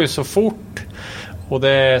 det går ju så fort. Och det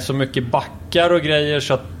är så mycket backar och grejer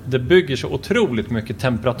så att det bygger så otroligt mycket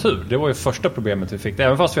temperatur. Det var ju första problemet vi fick.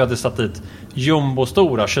 Även fast vi hade satt dit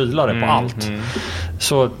jumbo-stora kylare på allt.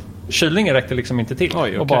 Så kylningen räckte liksom inte till.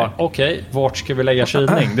 Och bara, okej, vart ska vi lägga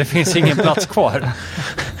kylning? Det finns ingen plats kvar.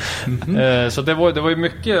 Så det var ju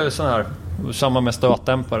mycket sån här, samma med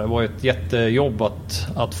stötdämpare. Det var ju ett jättejobb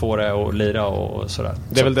att få det att lira och sådär.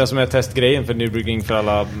 Det är väl det som är testgrejen för Nürburgring för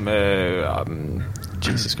alla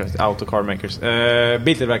Jesus Christ, autocar makers,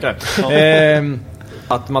 biltillverkare.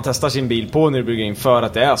 Att man testar sin bil på Nürburgring för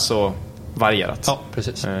att det är så varierat. Ja,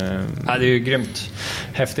 precis. Det är ju grymt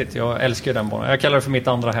häftigt. Jag älskar den banan. Jag kallar det för mitt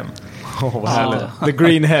andra hem. The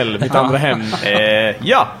Green Hell, mitt andra hem.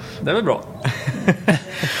 Ja, det är väl bra.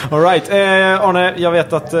 All right. Arne, jag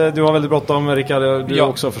vet att du har väldigt bråttom, Rickard, du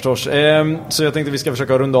också förstås. Så jag tänkte vi ska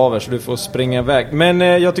försöka runda av här så du får springa iväg. Men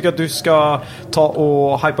jag tycker att du ska ta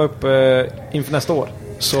och hypa upp inför nästa år.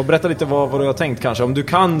 Så berätta lite vad du har tänkt kanske. Om du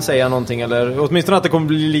kan säga någonting eller åtminstone att det kommer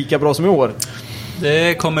bli lika bra som i år.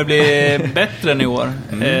 Det kommer bli bättre än i år.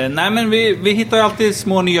 Nej, men vi hittar ju alltid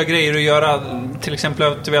små nya grejer att göra. Till exempel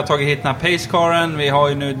att vi har tagit hit den här pacecaren. Vi har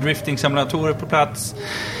ju nu drifting-simulatorer på plats.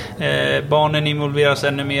 Barnen involveras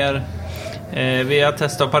ännu mer. Vi har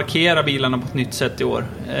testat att parkera bilarna på ett nytt sätt i år.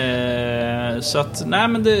 Så att, nej,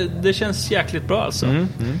 men det känns jäkligt bra alltså.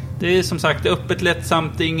 Det är som sagt öppet,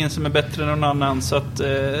 lättsamt, det är ingen som är bättre än någon annan. Så att,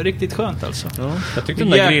 riktigt skönt alltså. Jag tyckte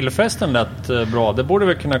den där grillfesten lät bra. Det borde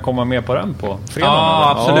väl kunna komma med på den på fredag.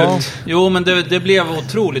 Ja, absolut. Jo, men det blev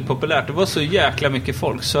otroligt populärt. Det var så jäkla mycket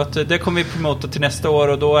folk. Så att det kommer vi promota till nästa år.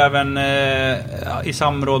 Och då även i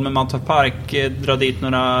samråd med Mantorp Park dra dit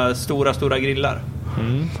några stora grillar.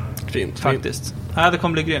 Fint. Faktiskt. Ja, det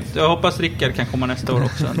kommer bli grymt. Jag hoppas Rickard kan komma nästa år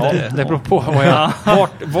också. Ja, det beror på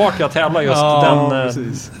vart jag tävlar just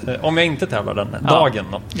den. Om jag inte tävlar den dagen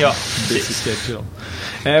då. Ja.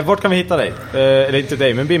 Vart kan vi hitta dig? Eller inte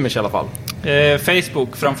dig, men Bimmers i alla fall.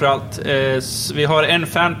 Facebook framförallt. Vi har en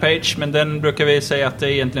fanpage, men den brukar vi säga att det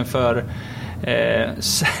är egentligen för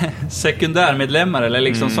sekundärmedlemmar eller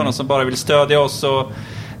liksom sådana som bara vill stödja oss och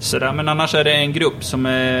sådär. Men annars är det en grupp som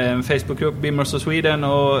är en Facebookgrupp, Bimmers of Sweden,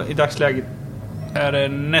 och i dagsläget är det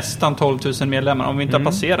nästan 12 000 medlemmar. Om vi inte har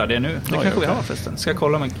passerat det nu. Det kanske vi har förresten. Ska jag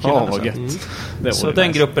kolla med killarna. Så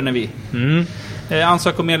den gruppen är vi.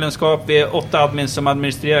 Ansök om medlemskap. Vi är 8 admins som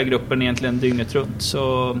administrerar gruppen egentligen dygnet runt.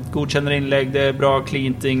 Så godkänner inlägg, det är bra,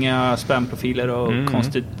 cleant, inga spamprofiler och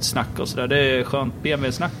konstigt snack och sådär. Det är skönt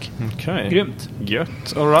BMW-snack. Okay. Grymt.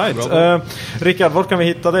 Gött. All right. Rickard, var kan vi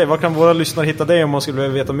hitta dig? Var kan våra lyssnare hitta dig om man skulle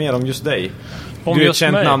vilja veta mer om just dig? Om du är ett just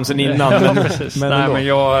känt mig. namn sen innan. Men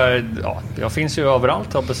jag finns ju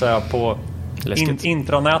överallt, hoppas jag, på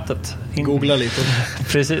intranätet. Googla lite.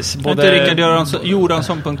 Precis. Både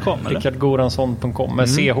Rickardjoransson.com Rickardgoransson.com med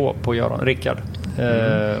CH på Göran. Rickard.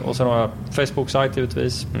 Och sen har jag Facebook-sajt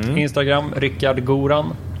givetvis. Instagram, Rickard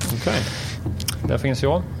Goran. Okay. Där finns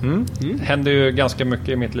jag. Händer ju ganska mycket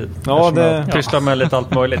i mitt liv. Ja, jag pysslar med lite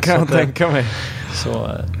allt möjligt. Kan jag tänka mig. Så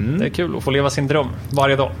det är kul att få leva sin dröm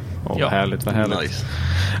varje dag. Vad härligt. Nice.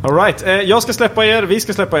 All right. Jag ska släppa er. Vi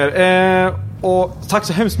ska släppa er. Och tack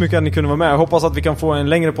så hemskt mycket att ni kunde vara med. Jag hoppas att vi kan få en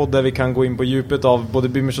längre podd där vi kan gå in på djupet av både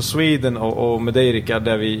Bimmers of Sweden och med dig, Rickard,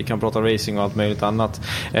 där vi kan prata racing och allt möjligt annat.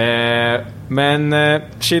 Men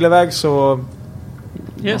kila iväg så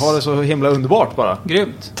ha det så himla underbart bara.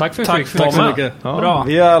 Grymt. Tack för Tack så mycket. Ja, bra.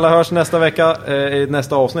 vi alla hörs nästa vecka i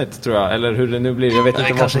nästa avsnitt, tror jag. Eller hur det nu blir. Jag vet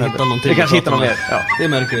inte vad som händer. Vi kanske hittar något mer. Ja. Det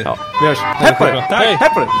märker vi. Ja, vi hörs. Hej på det. Hej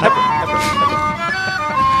på det.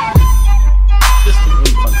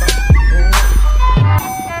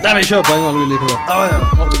 Nej, men kör på en gång, det blir lika bra. Ja,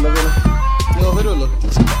 vi rullar.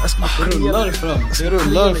 Vi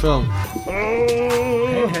rullar fram.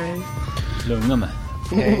 Hej. Lugna mig.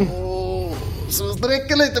 Så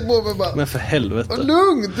sträcka lite på mig bara. Men för helvete.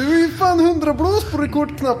 Lugn, du är ju fan 100 blås på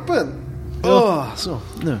rekordknappen. Så,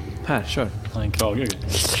 nu. Här, kör. En krage.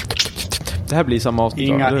 Det här blir samma avsnitt.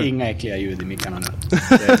 Inga äckliga ljud i mickarna nu.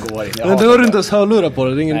 Det går inte. Men du har inte ens hörlurar på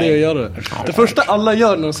det, det är ingen idé att göra det. Det första alla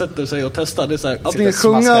gör när de sätter sig och testar, det är såhär, antingen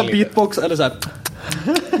sjunga, beatbox eller såhär.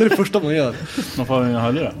 Det är det första man gör. Man får inga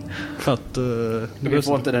hörlurar. För att... Vi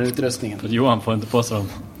får inte den utrustningen. För Johan får inte på sig dem.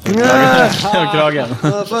 Kragen.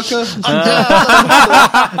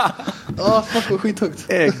 Ja, fuck vad skithögt.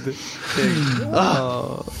 Ägd.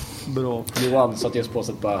 Bra. Johan satt just på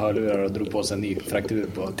sig ett par hörlurar och drog på sig en ny fraktur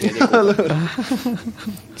på tredje.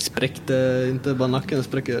 Spräckte inte bara nacken,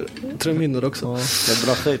 spräcker trumhinnor också. Det är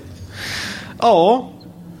bra fint. Ja.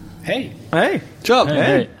 Hej. Hej. Tja.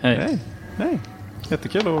 Hej.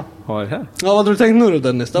 Jättekul att ha er här. Ja, vad hade du tänkt nu då,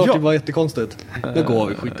 Dennis? Det var typ bara jättekonstigt. Nu går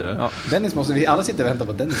vi, skiter det. Ja. Dennis måste vi alla sitter och vänta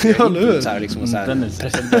på Dennis. Ja, nu. Så här liksom, så här, Dennis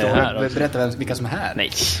presentera, berätta vilka som är här.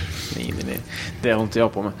 Nej. Det har inte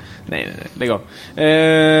jag på mig. Nej. Lägg av.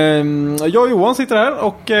 Jag och Johan sitter här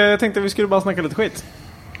och tänkte att vi skulle bara snacka lite skit.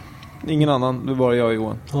 Ingen annan, det är bara jag och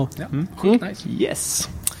Johan. Ja. Sjukt nice. Yes.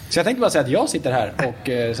 Så jag tänkte bara säga att jag sitter här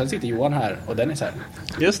och sen sitter Johan här och Dennis här.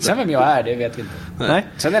 Just det. Sen vem jag är, det vet vi inte. Nej.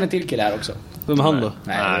 Sen är det en till kille här också. Vem är han då?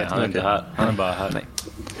 Nej, han är inte här. Han är bara här. Nej.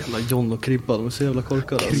 Jävla John och Kribba, de är så jävla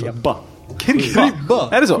korkade alltså. Kribba?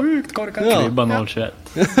 Är det så? Sjukt korkat. Ja. Kribba 01.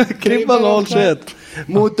 Kribba 01.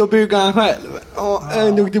 Motorbyggaren själv.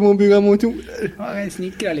 En duktig på att bygga motorer. Ja, jag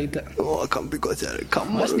snickrar lite. Kan bygga så här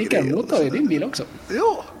kammare. Jag snickrar motor i din bil också.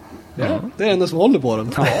 Ja. Det är det enda som håller på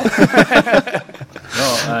den.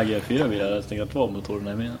 Ja, äger 4 bilar, jag snickrar 2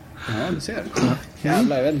 motorerna i mina. Ja, du ser.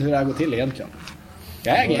 Jävlar, jag vet inte hur det här går till egentligen.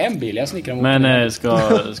 Jag äger en bil, jag snickrar motorerna. Men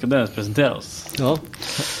ska Dennis presentera oss? Ja.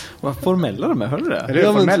 Vad formella de är, hörde du det? Är det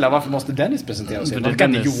formella? Varför måste Dennis presentera sig? Varför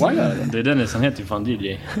kan inte Johan göra det? Det är Dennis, han heter ju fan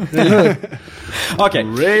DJ. Okej.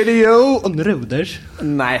 Radio on Roders.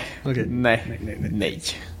 Nej. Okej. Nej.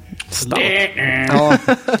 Stopp. Ja,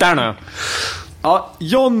 där nu. Ja,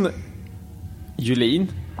 John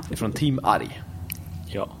Julin är från Team Arg.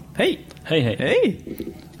 Ja. Hej. Hej.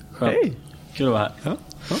 Skönt. Hej. Kul att vara här. Ja,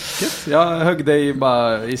 jag högg dig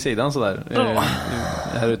bara i sidan sådär.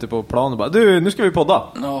 Här ute på planen bara. Du, nu ska vi podda.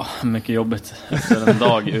 Ja, mycket jobbigt efter en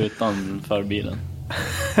dag utanför bilen.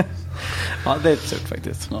 Ja, det är surt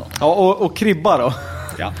faktiskt. Ja. Ja, och kribba då.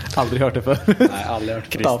 Ja. Aldrig hört det förr. Nej, aldrig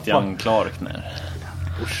hört. Christian Clarkner.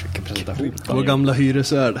 Usch, vilken presentation. Vår gamla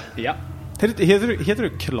hyresvärd. Ja, Heter du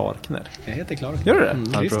Clarkner? jag heter Clarkner. Gör du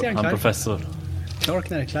det? Christian Han Clarkner. professor.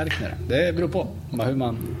 Clarkner. Det beror på hur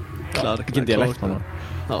man... Vilken dialekt man har.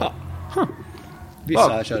 Ja.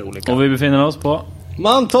 Vissa kör olika. Och vi befinner oss på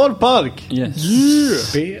Mantorp Park.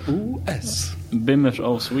 Yes. BOS. Bimmers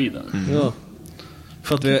of Sweden. Ja.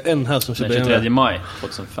 För att vi är en här som kör Den 23 BMW. maj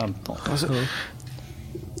 2015.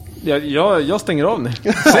 Jag stänger av nu.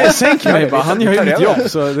 Sänk mig bara, han gör ju mitt jobb.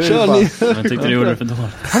 Så det är Kör bara... ni. Jag tyckte du gjorde det för dåligt.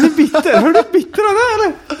 Han är bitter, hör du hur bitter han är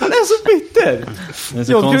eller? Han är så bitter.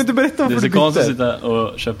 Jag kan inte berätta det är varför så du är konstigt att bitter. sitta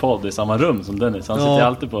och köra podd i samma rum som Dennis. Han sitter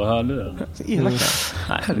alltid på hörluren. Elaka.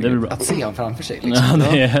 Nej, det är väl bra. Att se han framför sig liksom. Ja,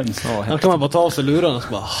 det är hemskt. Här kan man bara ta av sig lurarna och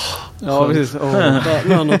så bara... Ja, precis. Nu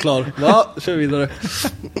är han nog klar. Ja, kör vidare.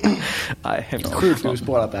 Nej, hemskt. Sjukt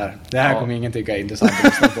urspårat det här. Det här kommer ingen tycka är intressant att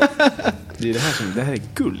lyssna på. Det här är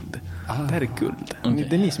guld. Det här är guld. Okej.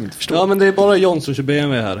 Det är ni som inte förstår. Ja, men det är bara John som kör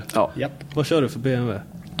BMW här. Ja. Japp. Vad kör du för BMW?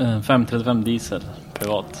 535 diesel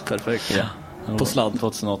privat. Perfekt. Ja. På sladd.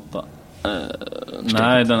 2008.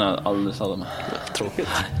 Nej, den är aldrig sladd med. Tråkigt.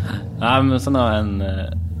 Nej, men sen har jag en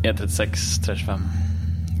E36 35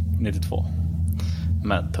 92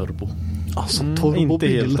 med turbo. Alltså, Inte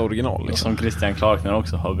helt original liksom. Som Christian Clarkner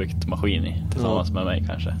också har byggt maskin i tillsammans med mig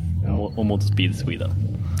kanske. Och Motorspeed Sweden.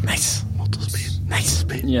 Nice. Nice.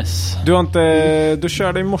 Yes. Du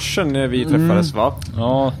körde i morse när vi träffades, va?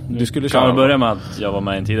 Ja, Du skulle kan köra. vi börja med att jag var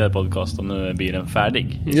med i en tidigare podcast och nu är bilen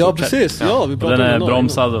färdig. Ja, precis. Ja, vi Och pratade den är om det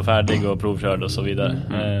bromsad och färdig och provkörd och så vidare.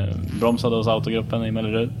 Bromsad hos autogruppen i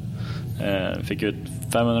Mellerud. Fick ut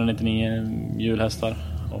 599 hjulhästar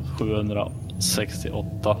och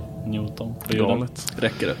 768 Newton på hjulen.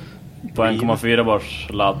 Räcker det? På 1,4 bars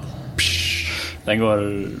ladd. Den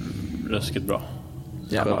går ruskigt bra.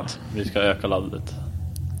 Jävlar. Vi ska öka laddet.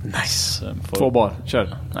 Nice. 2 2 bar, kör.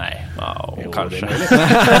 Nej, Kanske.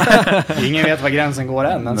 Ingen vet var gränsen går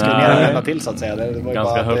än. Den skulle ner och vända till så att säga. Det var ju ganska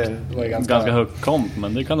bara, högt. det var ju Ganska högt komp,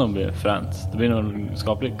 men det kan nog bli fränt. Det blir nog en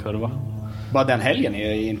skaplig kurva. Bara den helgen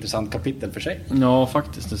är ett intressant kapitel för sig. Ja,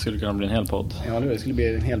 faktiskt. Det skulle kunna bli en hel podd. Ja, det skulle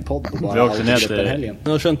bli en hel podd på bara Vi åkte ner autogruppen till- helgen.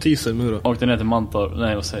 Jag kör en teaser nu då. Åkte ner till Mantorp.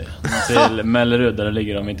 Nej, vad säger jag? Till Mellerud där det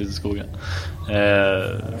ligger de inte ute i skogen.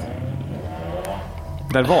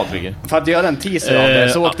 Där vad ligger? För att göra en teaser av det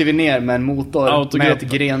så åkte vi ner med en motor med autogruppen.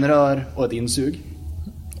 ett grenrör och ett insug.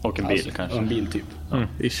 Och en bil Alltså, kanske. En bil typ.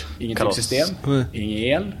 Ish. Inget Kalas. trycksystem, Nej. ingen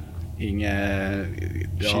el, inget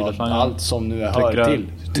Kylarslangar. allt som nu hör Tryckrör. till.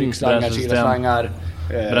 Tryckslangar, Bränslesystem. kylarslangar,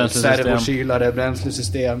 Bränslesystem. servokylare,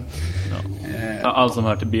 bränslesystem. Ja, allt som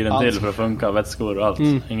hör till bilen till för att funka. Vätskor och allt.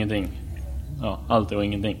 Ingenting. Ja, allt och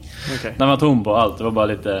ingenting. Okej. Den var tom på allt. Det var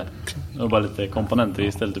bara lite komponenter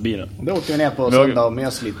istället i bilen. Då åkte vi ner på Vi åker- söndag och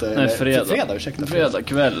mös lite. Nej, fredag. Ursäkta. Fredag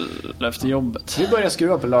kväll efter jobbet. Vi började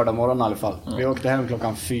skruva på lördag morgon i alla fall. Vi åkte hem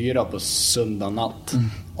 4:00 på söndag natt.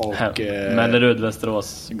 Och, Mellerud,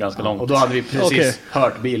 Västerås, ganska långt. och då hade vi precis Okej.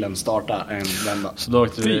 hört bilen starta en vända. Så då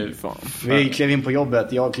åkte vi... Vi klev in på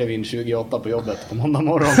jobbet. Jag klev in 28 på jobbet på måndag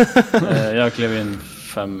morgon. Jag klev in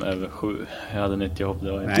 5:07. Jag hade nytt jobb.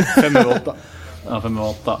 Det var inte... Nej, 5:08. Ja,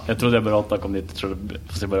 5:08. Jag trodde jag började 8, kom dit. Jag trodde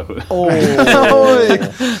jag började 7. Oj!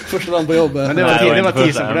 Första dagen på jobbet. Men det Nej, var, det var det var inte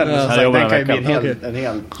teasern på första. den. Ja, Så jag jobbade den kan ju bli en vecka. en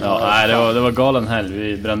hel... Ja, nej, det var galen helg.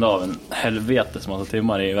 Vi brände av en helvetes massa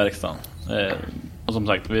timmar i verkstaden. Och som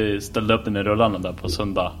sagt, vi ställde upp den i rullarna där på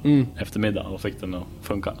söndag eftermiddag och fick den att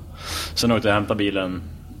funka. Sen åkte jag hämta bilen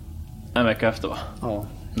en vecka efter, va? Ja.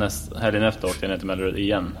 Helgen efter åkte jag ner till Mellerud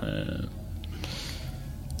igen.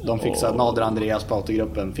 De fixade, Nader och Andreas på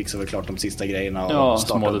autogruppen fixade väl klart de sista grejerna och Ja,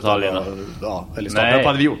 startade små upp detaljerna. och, ja, eller starta Nej. upp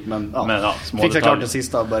hade vi gjort, men ja, Men, ja, små fixade detaljer. klart det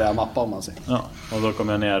sista och började mappa om man säger. Ja, och då kom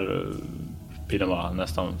jag ner. Bilen var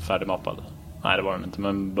nästan färdigmappad. Nej, det var den inte,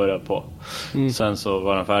 men började på. Sen så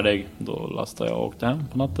var den färdig. Då lastade jag och åkte hem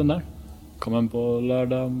på natten där. Kom hem på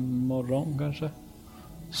lördag morgon kanske.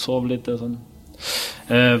 Sov lite och sen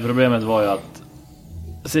Problemet var ju att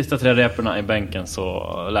sista 3 reporna i bänken så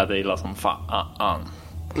lät det illa som fan.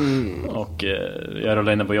 Och jag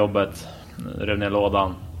rullade inne på jobbet, rev ner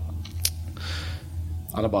lådan.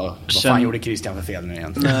 Alla bara, vad fan gjorde Christian för fel nu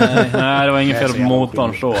egentligen? Nej, det var inget fel på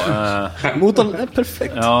motorn så. Motorn är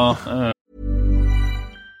perfekt. Ja.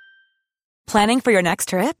 Planning for your next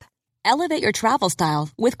trip? Elevate your travel style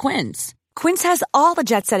with Quince. Quince has all the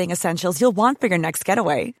jet-setting essentials you'll want for your next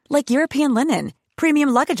getaway, like European linen, premium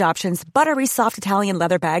luggage options, buttery soft Italian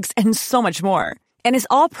leather bags, and so much more. And is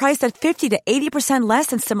all priced at 50 to 80% less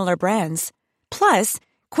than similar brands. Plus,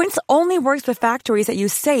 Quince only works with factories that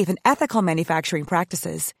use safe and ethical manufacturing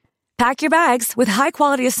practices. Pack your bags with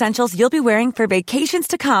high-quality essentials you'll be wearing for vacations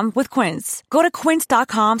to come with Quince. Go to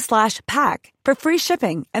quince.com/pack for free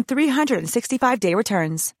shipping and 365-day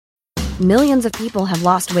returns. Millions of people have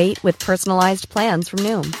lost weight with personalized plans from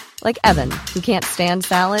Noom. Like Evan, who can't stand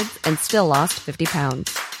salads and still lost 50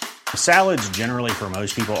 pounds. Salads generally for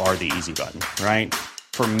most people are the easy button, right?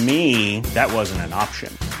 For me, that wasn't an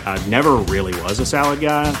option. I never really was a salad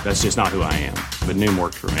guy. That's just not who I am. But Noom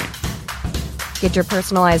worked for me. Get your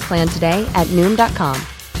personalized plan today at Noom.com.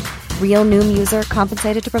 Real Noom user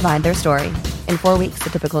compensated to provide their story. In 4 weeks, the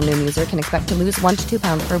typical Noom user can expect to lose 1 to 2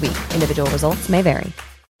 pounds per week. Individual results may vary.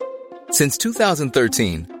 Since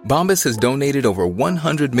 2013, Bombas has donated over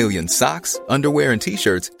 100 million socks, underwear, and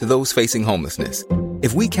T-shirts to those facing homelessness.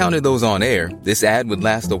 If we counted those on air, this ad would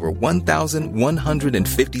last over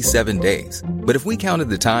 1,157 days. But if we counted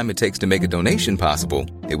the time it takes to make a donation possible,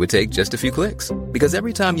 it would take just a few clicks. Because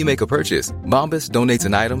every time you make a purchase, Bombas donates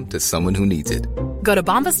an item to someone who needs it. Go to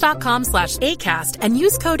bombas.com/ACAST and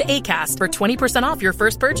use code ACAST for 20% off your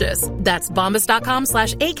first purchase. That's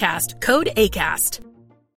bombas.com/ACAST, code ACAST.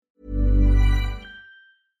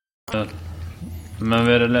 Men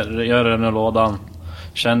vi gör den här lådan,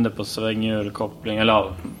 kände på svänghjulkoppling, eller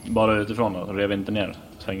ja, bara utifrån då, rev inte ner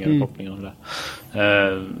svänghjulkopplingen och det.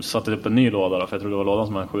 Satte upp en ny låda då, för jag tror det var lådan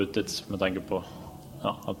som hade skjutits med tanke på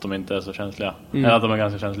att de inte är så känsliga. Eller att de är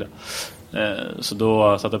ganska känsliga. Så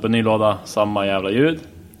då satte upp en ny låda, samma jävla ljud.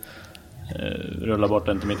 Rullar bort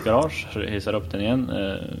den till mitt garage, hissar upp den igen,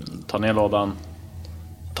 tar ner lådan,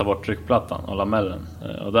 tar bort tryckplattan och lamellen.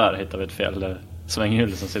 Och där hittar vi ett fel.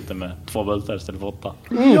 Svänghjulet som sitter med 2 bultar istället för 8.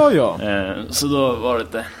 Så då var det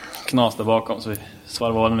lite knas där bakom, så vi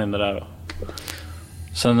svarvade den in där.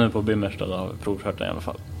 Sen nu på Bimmerstad har vi provkört den i alla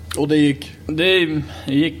fall. Och det gick? Det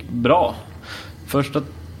gick bra.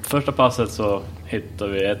 Första passet så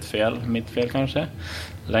hittade vi ett fel, mitt fel kanske.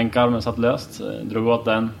 Länkarmen satt löst, drog åt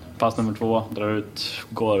den. Pass nummer 2, drar ut,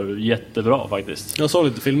 går jättebra faktiskt. Jag såg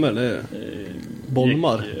lite filmer, det är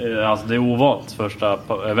bolmar. Alltså det är ovant första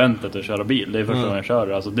eventet att köra bil. Det är första gången jag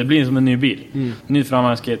kör. Alltså det blir som en ny bil. Ny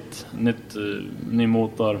framhjulskit, ny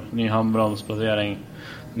motor, ny handbromsplacering,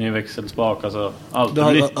 ny växelspak, alltså allt.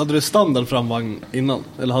 Hade du standard framvagn innan?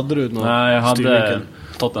 Eller hade du någon? Nej, jag hade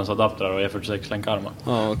Tottens adaptrar och E46 länkarmar.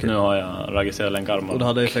 Okay. Nu har jag registrerade länkarmar. Och det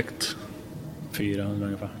hade effekt? 400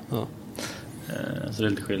 ungefär. Ja. Så det är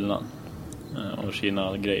lite skillnad. Och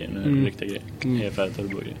Kina-grejer, nu är det riktiga grejer. E4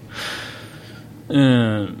 turbo-grejer.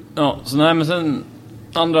 Så nej, men sen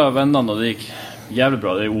andra vändan då, det gick jävligt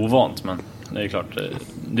bra. Det är ovant, men det är klart,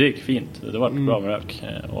 det gick fint. Det var bra med rök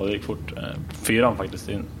och det gick fort. 4 faktiskt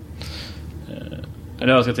in.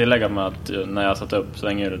 Eller jag ska tillägga med att när jag satte upp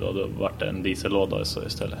svänghjulet då var det en diesellåda så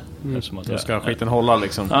istället. Då ska skiten hålla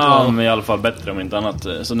liksom. Ja, men i alla fall bättre om inte annat.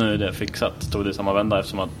 Så nu är det fixat. Tog det samma vända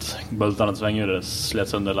eftersom att bultarna till svänghjulet slet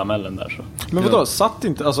sönder lamellen där så. Men vadå, satt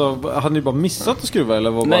inte, alltså hade ni bara missat att skruva eller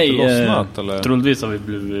var det bara lossnat eller? Troligtvis har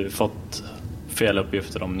vi fått fel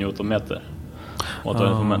uppgifter om newtonmeter.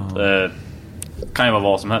 Kan ju vara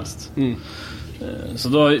vad som helst. Så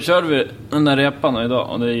då körde vi den där repan idag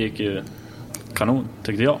och det gick ju kanon,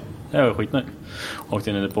 tyckte jag. Jag var skitnöjd. Åkte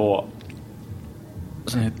in i depå.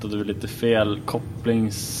 Sen hittade vi lite fel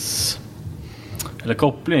kopplingen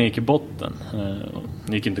gick i botten.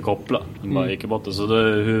 Det gick inte koppla. Den bara gick i botten. Så då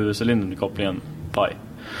är huvudcylindern i kopplingen paj.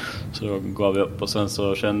 Så då gav vi upp och sen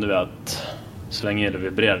så kände vi att svänghjulet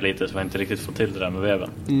vibrerade lite så vi inte riktigt fått till det där med veven.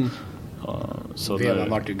 Så veven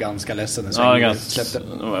var ju ganska ledsen.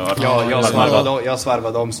 Jag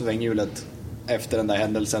svarvade om svänghjulet efter den där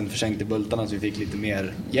händelsen, försänkte bultarna så vi fick lite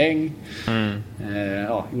mer gäng.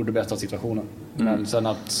 Gjorde bästa situationen. Men sen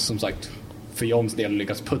att, som sagt, för Johns del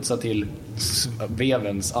lyckas putsa till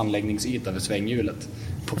vevens anläggningsyta för svänghjulet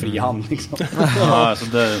på fri hand liksom. Så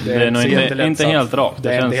det är nog inte helt rakt.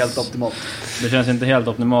 Det är inte helt optimalt. Det känns inte helt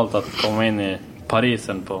optimalt att komma in i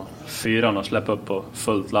Parisen på 4 och släppa upp på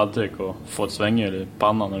fullt laddtryck och få ett svänghjul i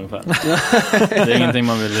pannan ungefär. Det är ingenting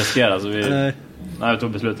man vill riskera, så vi vi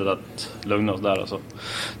tog beslutet att lugna oss där. Alltså.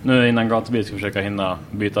 Nu innan gatubil ska vi försöka hinna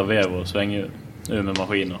byta vev och svänga ur med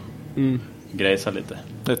maskin och grejsa lite.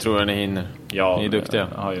 Det tror jag ni hinner. Ja, ni är duktiga.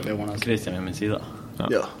 Jag har ju Christian med min sida.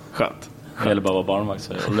 Ja. Skönt. Det gäller bara att vara barnvakt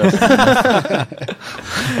så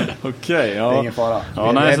Okej, ja. Det är ingen fara.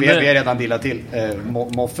 Ja, vi har redan dealat till.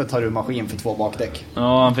 Moffe tar ur maskin för 2 bakdäck.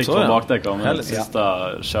 Ja, han fick så 2 ja. bakdäck om den sista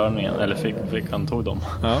körningen. Eller fick han tog dem.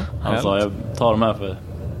 Ja, han sa jag tar dem här för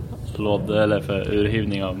eller för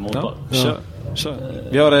urhivning av motor. Ja. Kör.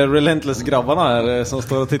 Vi har Relentless-grabbarna här som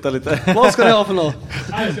står och tittar lite. Vad ska ni ha för något?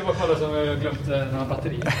 Nej, jag ska bara kolla så jag har glömt några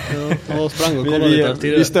batterier. Ja, sprang och kollade lite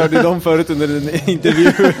tidigare. Vi störde dem förut under en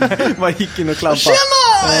intervju. Man gick in och klampade.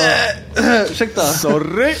 Tjena! Ursäkta.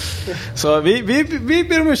 Sorry. Så vi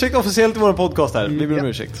ber om ursäkt officiellt i vår podcast här. Vi ber om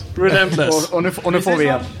ursäkt. Relentless. Och nu får vi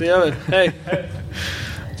igen. Det gör vi. Hej.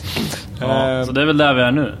 Så det är väl där vi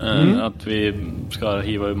är nu. Att vi ska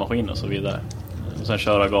hiva ur maskin och så vidare. Och sen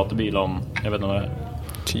köra gatubil om, jag vet inte vad det är.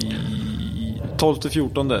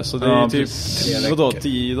 12-14, så det är typ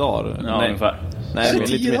 10 dagar. Ja, ungefär. Nej, lite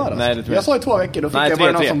 10 dagar. Nej, lite jag sa i 2 veckor, då fick jag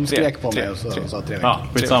bara någon som skrek på mig och så sa 3 veckor. Ja,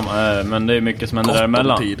 skitsamma. Men det är mycket som händer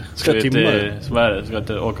däremellan. Ska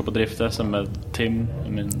inte åka på drift-SM med Tim,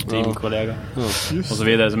 min teamkollega. Och så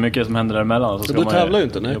vidare, så mycket som händer däremellan. Så du tävlar ju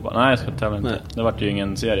inte, nej? Nej, jag ska tävla inte. Det var ju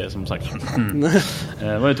ingen serie som sagt.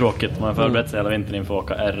 Det var ju tråkigt. Man har förberett sig hela vintern inför att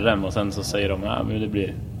åka RM och sen så säger de att det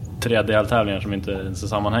blir 3 deltävlingar som inte ens är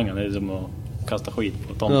sammanhängande. Det är som att kasta skit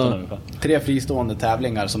på tomten ungefär. 3 fristående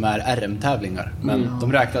tävlingar som är RM-tävlingar. Men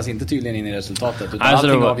de räknas inte tydligen in i resultatet. Utan alltså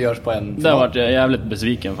allting avgörs på en final. Det har varit jävligt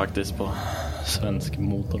besviken faktiskt på svensk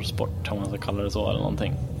motorsport, om man ska kalla det så eller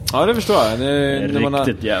någonting. Ja, det förstår jag. Det är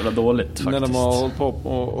riktigt jävla dåligt faktiskt. När de har hållit på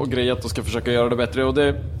och grejat och ska försöka göra det bättre. Och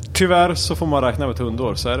det, tyvärr så får man räkna med ett 100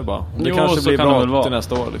 år, så är det bara. Det kanske blir bra till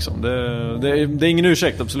nästa år liksom. Det är ingen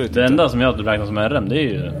ursäkt, absolut. Det enda som jag räknar som RM, det är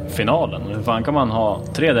ju finalen. Hur fan kan man ha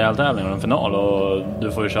 3 deltävlingar och en final? Och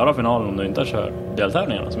du får ju köra finalen om du inte kör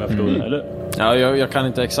deltävlingarna, som jag förstod det, eller? Ja, jag kan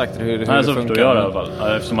inte exakt hur det funkar. Så förstår jag det i alla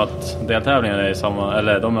fall. Eftersom att deltävlingarna är samma,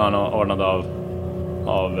 eller de är ordnade av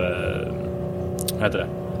vad heter det?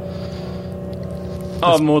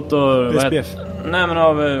 Av motor... SPF. Nej, men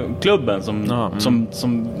av klubben som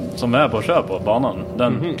vi är på och kör på banan.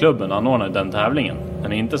 Den klubben anordnar den tävlingen.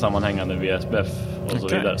 Den är inte sammanhängande via SPF och så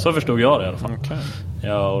vidare. Så förstod jag det i alla fall.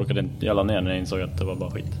 Jag orkade inte jävla ner när jag insåg att det var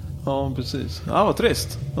bara skit. Ja, precis. Ja, vad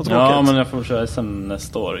trist. Ja, men jag får köra SM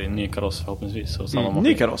nästa år i ny kaross förhoppningsvis. Och samma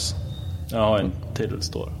ny kaross? Jag har en till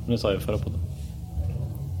står. Nu sa jag förra på det.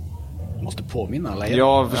 Måste påminna alla.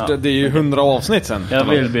 Ja, det är ju 100 avsnitt sen. Jag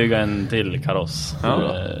vill bygga en till kaross. Ja.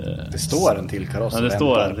 Det står en till kaross. Ja, det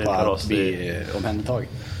står en till kaross. Det är omhändertag.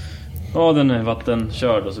 Ja, den är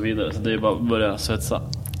vattenkörd och så vidare. Så det är bara att börja svetsa.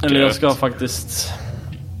 Eller jag ska faktiskt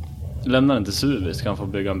lämna den till Suvi. Ska han få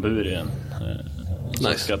bygga en bur i den. Så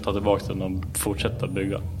jag ska ta tillbaka den och fortsätta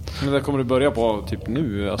bygga. Men det kommer du börja på typ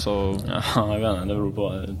nu? Alltså... Ja, jag vet inte. Det beror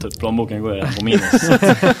på. Plånboken går på minus.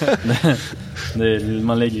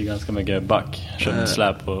 Man lägger ganska mycket back. Köpt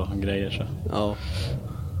släp och grejer. Så. Ja.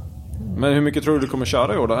 Men hur mycket tror du kommer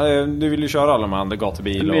köra i år då? Du vill ju köra alla de andra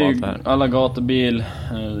gatubil och allt det här. Alla gatubil.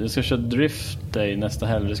 Jag ska köra drift day nästa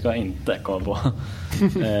helg. Det ska jag inte komma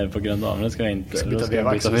på grund av. Det ska jag inte.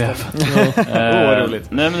 Byta vev. Vad roligt.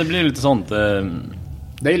 Nej, men det blir lite sånt.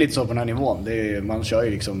 Det är lite så på den här nivån. Man kör ju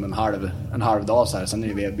liksom en halv dag så här. Sen är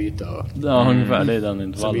det vevbyte. Ja, ungefär. Det är den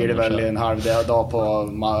intervallen. Så blir det väl en halv dag på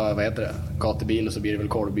gatubil. Och så blir det väl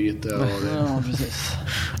kolbyte. Ja, precis.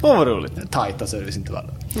 Vad roligt. Tajta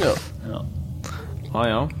serviceintervaller. Ja.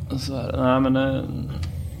 Så är det. Nej, men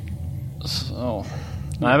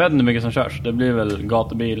nej, jag vet inte hur mycket som körs. Det blir väl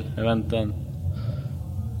gatubil, eventen.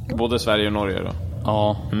 Både Sverige och Norge då?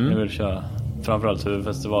 Ja, jag vill köra framförallt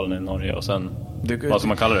huvudfestivalen i Norge. Och sen, vad ska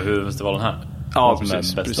man kalla det, huvudfestivalen här? Ja,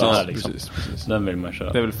 precis. Här, liksom. Precis. Den vill man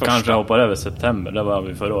köra. Det är väl kanske hoppar över september. Det var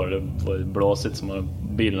vi förra året. Det var blåsigt som var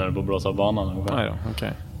bilen när det på blåsa av banan. Nej då,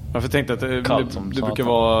 okej. Varför tänkte att det brukar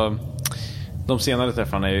vara... De senare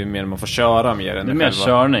träffarna är ju mer man får köra mer än det är mer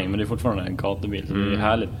körning, men det är fortfarande en gatubil. Så det är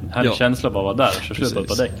härlig känsla bara att vara där. Kör slut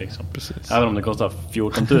på däck liksom. Precis. Även om det kostar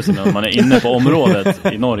 14 000 när man är inne på området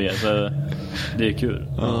i Norge. Så det är kul.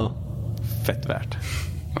 Ja. Fett värt.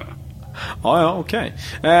 Ja, okej.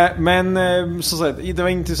 Men så sagt, det var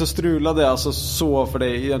inte så strulade alltså så för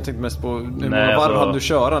dig. Jag tänkte mest på hur många varv hade du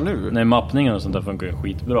köra nu? Nej, mappningen och sånt där funkar ju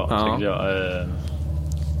skitbra tycker jag.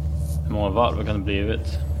 Hur många varv kan det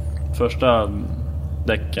blivit? Första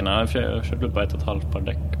däcken, jag körde upp på 1,5 par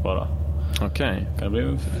däck bara. Okej. Kan det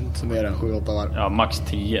bli inte mer än 7-8 varv? Ja, max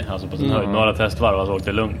 10, alltså på sin höjd. Några testvarv, alltså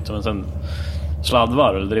åkte lugnt. Men sen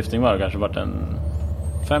sladdvarv eller driftingvarv kanske vart en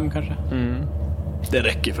 5 kanske. Det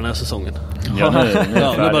räcker för den här säsongen. Ja,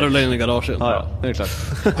 nu bara rulla in i garaget. Ja, det är klart.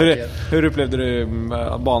 Hur upplevde du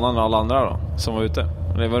banan och alla andra då, som var ute?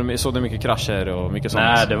 Såg det mycket krascher och mycket sånt?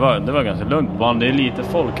 Nej, det var ganska lugnt. Det är lite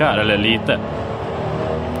folk här, eller lite.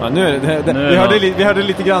 Ja, vi hörde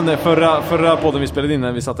lite grann förra podden vi spelade in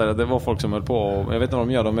när vi satt där. Det var folk som höll på, och jag vet inte vad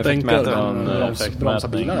de gör, de effektmäter.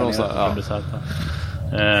 Bromsarbilar.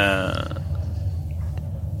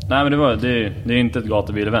 Nej, men det är inte ett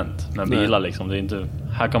gatubil-event med bilar liksom. Det är inte,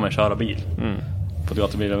 här kan man köra bil. På ett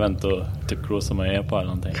gatubil-event och typ cruisa med EPA eller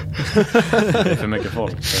någonting. Det är för mycket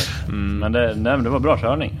folk. Men det var bra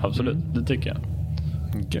körning, absolut. Det tycker jag.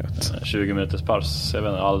 Gött. 20 minuters pass, jag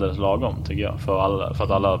vet inte, alldeles lagom tycker jag. För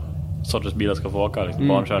att alla sorters bilar ska få åka. Liksom,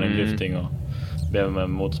 barnkörning, drifting och BMW med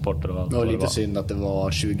motorsport och allt. Det var lite synd att det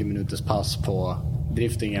var 20 minuters pass på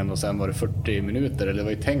driftingen och sen var det 40 minuter. Eller det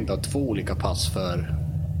var ju tänkt att 2 olika pass för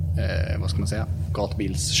vad ska man säga,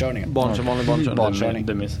 gatbilskörningen. Barnkörning.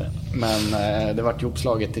 Det missade jag. Men det vart ju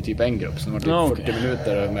uppslaget till typ en grupp. Så det var typ 40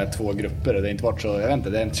 minuter med 2 grupper. Det har inte varit så, jag vet inte,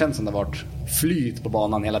 det känns som det har varit flyt på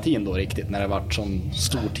banan hela tiden då riktigt. När det varit sån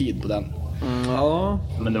stor tid på den. Ja.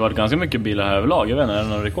 Men det var ganska mycket bilar här överlag. Jag vet inte, är det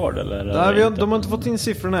någon rekord eller? Nej, de har inte fått in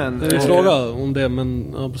siffrorna än. Jag frågar om det,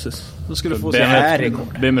 men ja, precis. Då skulle du få se här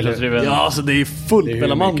rekord. Ja, alltså det är fullt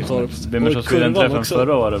hela Mantorp. BMW-träffen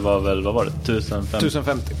förra året var väl, vad var det?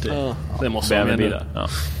 1050. Ja, det måste vara bilar. Ja.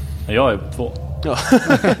 Jag är 2. Ja.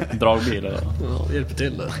 Dragbilar. Ja, hjälper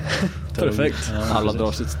till det. Perfekt. Ja, alla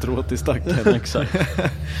drar sitt strå till stacken. Exakt.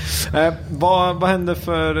 Vad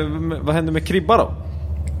händer med Kribba då?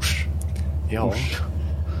 Ja.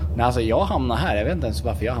 Nej, alltså jag hamnar här. Jag vet inte ens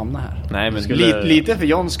varför jag hamnar här. Nej, men lite för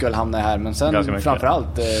John skulle hamna här. Men sen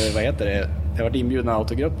framförallt, vad heter det? Jag varit inbjuden av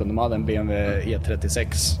autogruppen. De hade en BMW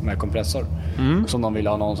E36 med kompressor. Som de ville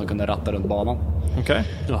ha någon som kunde ratta runt banan. Okej.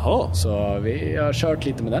 Jaha. Så vi har kört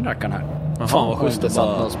lite med den rackaren här. Fan vad schysst. Inte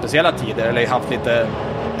satt några speciella tider. Eller haft lite...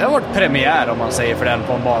 Det har varit premiär om man säger för den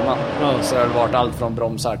på en bana. Så det har varit allt från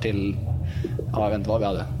bromsar till... Ja, jag vet inte vad vi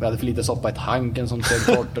hade. Vi hade för lite soppa i tanken som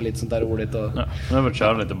sög bort och lite sånt där roligt. Och nu har vi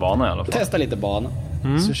köra lite bana i alla fall. Testa lite bana.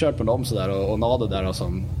 Så kört på dem sådär. Och Nado där då,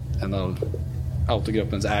 som en av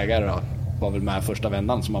autogruppens ägare då, var väl med första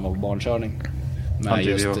vändan som han var på barnkörning. Med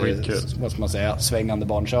just, vad ska man säga, svängande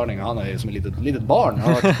barnkörning. Och han är ju som ett litet barn.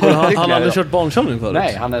 Han hade kört barnkörning förut?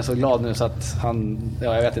 Nej, han är så glad nu så att han...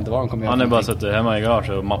 Ja, jag vet inte vad han kommer göra. Han är bara suttit hemma i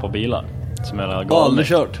garaget och mappar bilar. Som är galning. Aldrig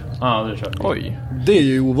kört? Ja, aldrig kört. Oj. Det är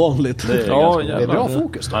ju ovanligt. Det är bra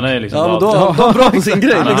fokus då. Han är liksom men då är bra på sin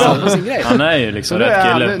grej. Han är ju liksom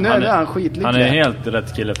rätt kille. Nu är han skitlycklig. Han är helt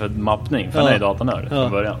rätt kille för mappning. För han är ju datanörd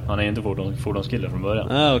från början. Han är inte fordonskille från början.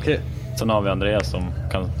 Ja, okej. Sen har vi Andreas som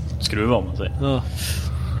kan skruva om man säger.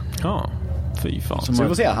 Ja. Fy fan. Så vi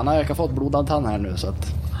får se. Han har ökat fått blodad tand här nu så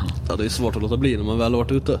att... Ja, det är svårt att låta bli när man väl har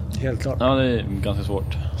varit ute. Helt klart. Ja, det är ganska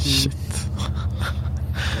svårt. Shit.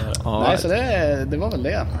 Nej, så det var väl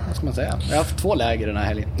det. Vad ska man säga? Jag har haft 2 läger den här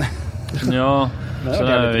helgen. Ja, sen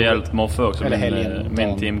har vi hjälpt Moffe också,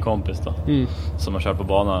 min teamkompis då, som har kört på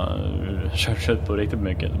bana, kört på riktigt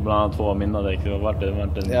mycket, bland annat 2 av mina däck.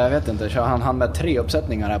 Jag vet inte, han med 3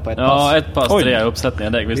 uppsättningar här på ett pass. Ja, ett pass, 3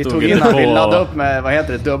 uppsättningar däck. Vi tog in han ville ladda upp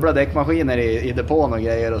med, dubbla däckmaskiner i depån och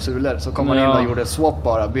grejer och sulor. Så kom han in och gjorde swap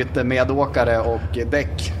bara, bytte medåkare och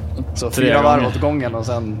däck. Så 4 varv åt gången och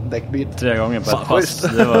sen däckbyte. 3 gånger på ett pass.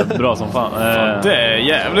 Det var bra som fan. Det är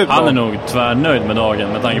jävligt bra. Han är nog tvärnöjd med dagen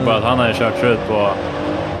med tanke på att han har kört slut på,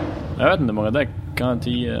 jag vet inte hur många däck.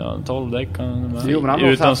 10-12 däck. Jo, men han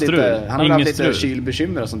har haft lite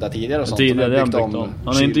kylbekymmer och sånt där tidigare och sånt.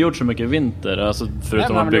 Han har inte gjort så mycket vinter, alltså,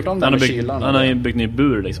 förutom han har byggt ny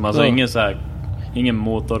bur liksom. Alltså ingen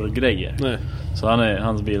motorgrejer. Nej. Så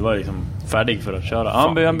hans bil var liksom färdig för att köra.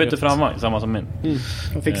 Han bytte framvagn, samma som min.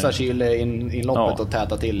 Och fixar kylinloppet och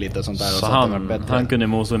täta till lite och sånt där. Så han kunde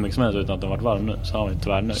mosa hur mycket som helst utan att det varit varm nu. Så han var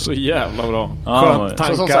tvärnöjd. Så jävla bra.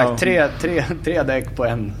 Så som sagt, tre däck på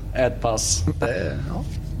ett pass.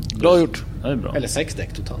 Bra gjort. Det är bra. Eller 6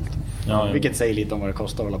 däck totalt. Ja. Vilket säger lite om vad det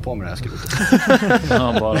kostar att hålla på med det här skrotet.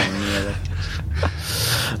 Bara nya däck.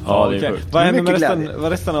 Ja, det är sjukt. Vad händer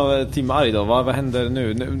med resten av Team Arg då? Vad händer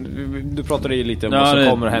nu? Du pratade ju lite om vad som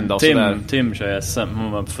kommer att hända och Tim kör SM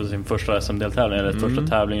för sin första SM-deltävling, eller första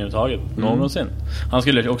tävling överhuvudtaget någonsin. Han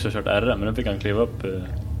skulle också kört RM, men då fick han kliva upp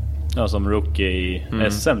som rookie i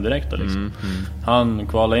SM direkt då, liksom. Han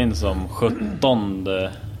kvalade in som 17:e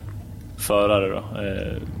förare då,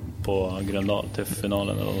 på Gröndal till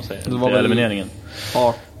finalen, eller vad man säger. Det var till elimineringen.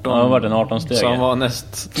 18. Ja, det var en 18-steg. Så han var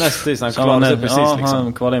nästis, han kvalade sig precis liksom.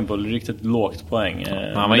 Han kvalade in på riktigt lågt poäng.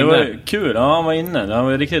 Det var kul, han var inne. Han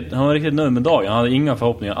var riktigt nöjd med dagen. Han hade inga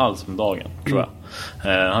förhoppningar alls med dagen, tror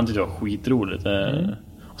jag. Han tyckte det var skitroligt.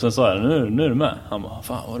 Sen sa jag, nu är du med. Han bara,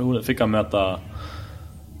 fan vad roligt. Fick möta...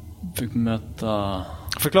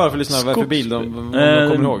 Förklara för lyssnarna vad är för bil de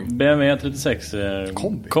kommer ihåg. BMW 36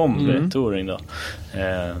 kombi touring då.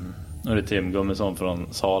 Och det är Tim Gummesson från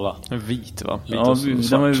Sala. En vit va? Ja,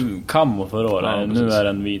 den var ju kammo förra året. Nu är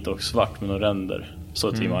den vit och svart med några ränder.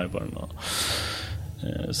 Så Team Arg på den då.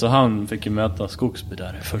 Så han fick ju möta Skogsby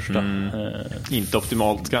där i första. Inte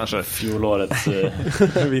optimalt kanske. Fjolårets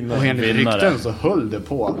vinnare. Och enligt rykten så höll det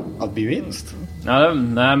på att bli vinst.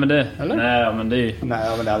 Nej men det... Eller? Nej men det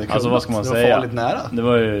hade kunnat. alltså vad ska man säga? Det var farligt nära. Det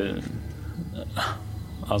var ju...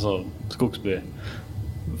 Alltså Skogsby...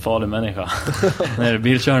 farlig människa när det är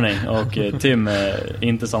bilkörning. Och Tim är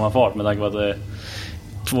inte samma fart med tanke på att det är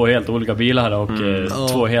 2 helt olika bilar och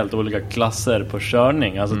 2 helt olika klasser på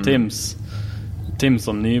körning. Alltså Tim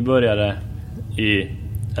som nybörjare i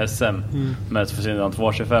SM med för sin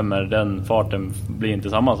 225 den farten blir inte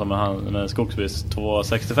samma som med Skogsbys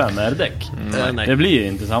 265 med däck. Det blir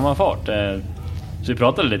inte samma fart. Så vi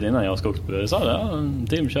pratade lite innan jag och Skogsby. Jag sa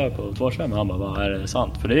Tim kör på 225. Han bara, vad är det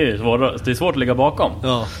sant? För det är svårt att ligga bakom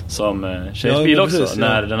som tjejsbil också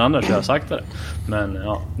när den andra kör saktare. Men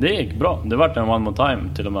ja, det gick bra. Det var en one more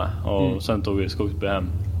time till och med. Och sen tog vi Skogsby hem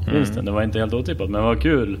vinsten. Det var inte helt otippat, men det var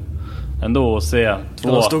kul ändå att se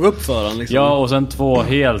 2. Han stod upp för han liksom. Ja, och sen 2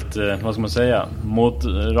 helt, vad ska man säga,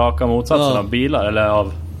 raka motsatser av bilar. Eller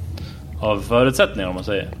av förutsättningar om man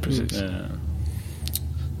säger. Precis.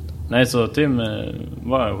 Nej, så Tim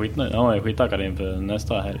var skitnöjd. Han var skittackad inför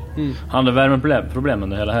nästa helg. Han hade värmeproblem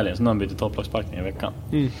under hela helgen. Så nu har han bytt topplockspackning i veckan.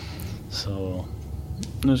 Så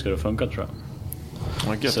nu ska det funka, tror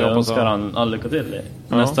jag. Så jag önskar han all lycka till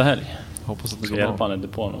nästa helg. Hoppas att det ska hjälpa han lite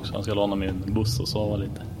på honom också. Han ska låna min buss och sova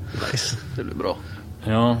lite. Nice, det blir bra.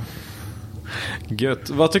 Ja. Gött.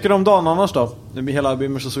 Vad tycker du om dagen annars då? Det blir hela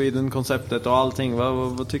Bimmers och Sweden-konceptet och allting.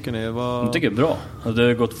 Vad tycker ni? Jag tycker det är bra. Alltså, det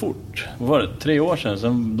har gått fort. Vad var det? 3 år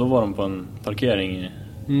sedan då var de på en parkering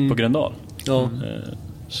på Gröndal. Ja.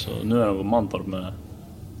 Så nu är de på Mantorp med...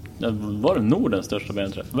 Var det Nordens största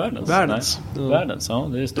benträff? Världens? Ja. Världens, ja.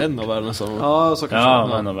 Det är stort. En av världens. Ja, så kanske.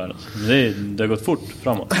 Ja, en av världens. Det har gått fort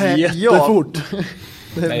framåt. Jättefort.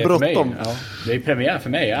 Det är bråttom. Ja. Det är premiär för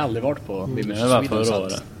mig. Jag har aldrig varit på Bimmers och Sweden. Jag var förra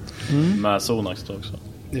året. Med Sonax också.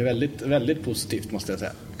 Det är väldigt, väldigt positivt måste jag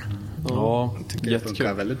säga. Ja, tycker det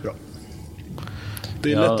funkar väldigt bra.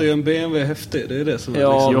 Det är lätt att göra en BMW häftig. Det är det som är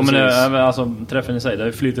jo, men det, alltså, träffen i sig,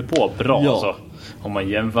 det flyter på bra alltså, om man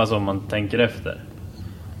jämför, om man tänker efter.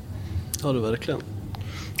 Ja, det verkligen.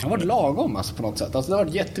 Det har varit lagom alltså, på något sätt. Alltså, det har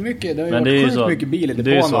varit jättemycket. Det har men varit sjukt så, mycket bil i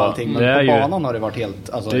depån och allting. Men på banan har det varit helt,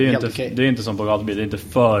 alltså, det är helt inte, okej. Det är inte som på gatubil. Det är inte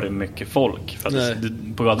för mycket folk. För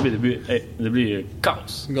att på gatubil det blir ju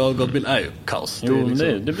kaos. Gatubil är ju kaos. Jo, liksom,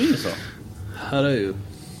 det blir ju så. Här är ju...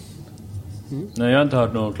 Nej, jag har inte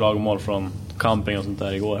hört något klagomål från camping och sånt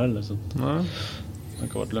där igår heller. Så. Nej.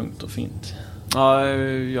 Det har varit lugnt och fint. Ja,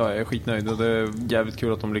 jag är skitnöjd och det är jävligt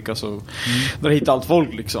kul att de lyckas och dra hit allt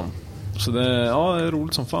folk liksom. Så det är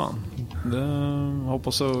roligt som fan. Det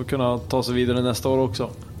hoppas att kunna ta sig vidare nästa år också.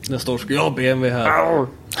 Nästa år ska jag ha BMW här.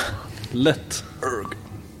 Lätt.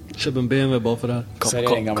 Köp en BMW bara för det här.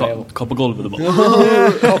 Kappa golvet och bara.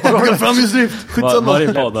 Kappa framhjulsdrift.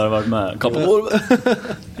 Varje podd har varit med. Kappa golvet.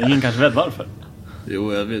 Ingen kanske vet varför.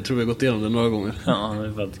 Jo, jag tror vi har gått igenom det några gånger. Ja, det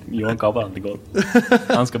är för att Johan kappar inte golv.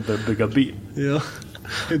 Han ska bygga bil. Ja.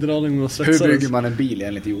 Hur bygger man en bil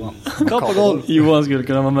enligt Johan? Kappa-golv. Johan skulle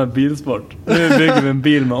kunna vara med bilsport. Nu bygger vi en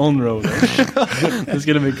bil med on-road. Det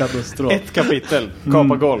skulle bli katastrof. 1 kapitel,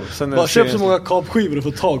 kapa-golv. Bara köp så många kapskivor du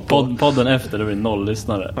får tag på. Podden efter, det blir 0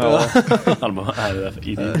 lyssnare. Ja. Han bara, är det där för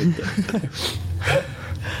idioter?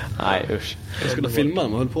 Nej, usch. Jag skulle filma när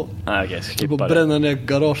man höll på. Nej, okej, skippa det. Bränna ner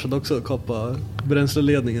garaget också, kappa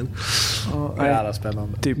bränsleledningen. Ja, jävla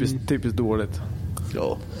spännande. Typiskt dåligt.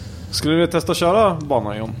 Ja. Skulle du testa att köra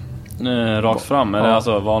banan, John? Rakt fram, eller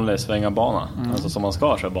alltså vanlig svänga-bana. Alltså som man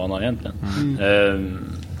ska köra banan egentligen.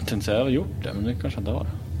 Jag tänkte säga jag har gjort det, men det kanske inte har.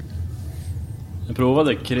 Jag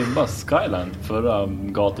provade Kribbas Skyline förra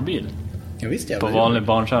gatubil. Ja, visst, jag på vanlig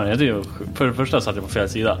barnkörning. Jag tycker, för det första satt jag på fel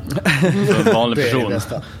sida. För en vanlig person.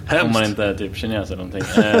 Om man inte är typ kines eller någonting.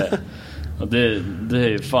 Och det är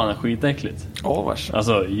ju fan skitäckligt.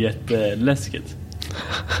 Alltså jätteläskigt.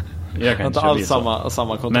 Jag kan inte alls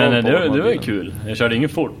samma kontroll. Men det var ju kul. Jag körde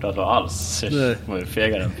inget fort alltså, alls. Jag var ju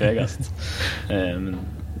fegare än fegast. Men,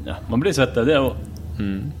 ja, man blir svettig av det.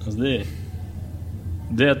 Alltså,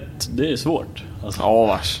 det är svårt. Alltså,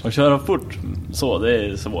 att köra fort så, det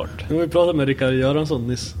är svårt. Vi pratade med Rickard Göransson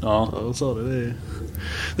nyss. Ja. Han sa det.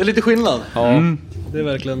 Det är lite skillnad. Ja. Det är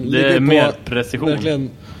verkligen. Det är mer precision. Verkligen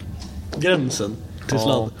gränsen till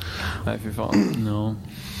sladd. Nej, fy fan. Ja.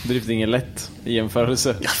 drifting är lätt i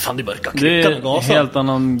jämförelse. Ja, fan, det är bara Det är en helt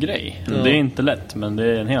annan grej. Det är inte lätt, men det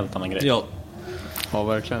är en helt annan grej. Ja,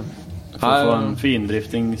 verkligen. För att få en fin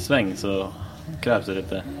drifting-sväng så krävs det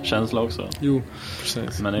lite känsla också. Jo,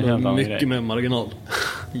 precis. Men det är helt annan mycket grej. med marginal.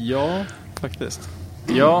 Ja, faktiskt.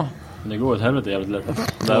 Ja, det går åt helvete jävligt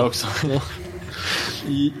lätt. Där också.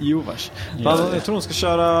 Jo, vars. Jag tror de ska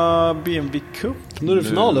köra BMW Cup. Nu är det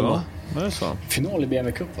finalen, va? Vad är det så? Final i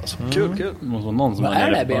BMW Cup alltså. Kul. Måste vara någon som Vad är det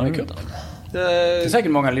här nere på BMW Cup? Det är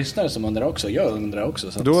säkert många lyssnare som undrar också. Jag undrar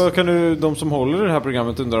också. Så att... Då kan du, de som håller det här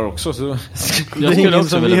programmet undrar också. Så Jag skulle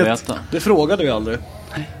också vilja veta. Det frågade vi aldrig.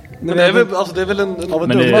 Men det är väl, alltså det är väl en av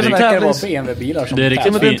Men det är tävlings... BMW-bilar som det är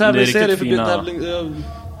riktigt fint. Det är riktigt fina.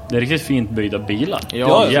 Det är riktigt fint byggda bilar.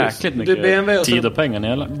 Ja, jäkligt mycket det är BMW tid och pengar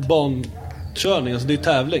nedlagt. Bankörning, alltså det är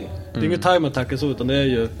tävling. Det är inget time attack så, utan det är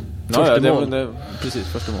ju första mål. Precis,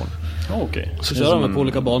 första mål. Okej. Så kör de på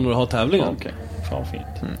olika banor och har tävlingar. Okej, fan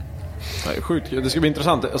fint. Nej, sjukt. Det ska bli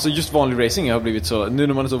intressant. Alltså just vanlig racing har blivit så, nu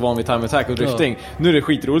när man är så van vid time attack och drifting, nu är det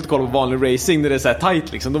skitroligt att kolla på vanlig racing när det är så här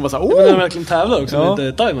tight liksom. De bara så här, men de verkligen tävlar också, det är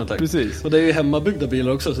inte time attack. Precis. Och det är ju hemmabyggda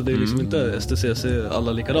bilar också, så det är liksom inte STCC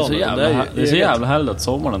alla likadana. Det är så jävla härligt att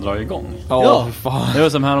sommaren drar igång. Ja, fan. Det var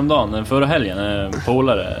som häromdagen, förra helgen,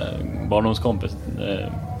 polare, barndomskompis,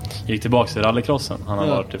 gick tillbaka till rallycrossen. Han har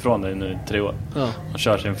varit ifrån det nu i 3 år. Och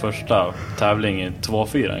kör sin första tävling i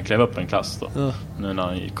 2-4. Han klev upp en klass då. Nu när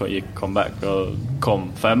han gick comeback och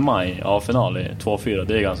kom 5:a i A-final i 2-4.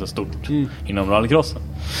 Det är ganska stort inom rallycrossen.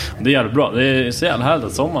 Det är jävligt bra. Det är så jävla härligt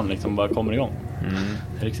att sommaren liksom bara kommer igång.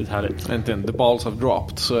 Det är riktigt härligt. Äntligen, the balls have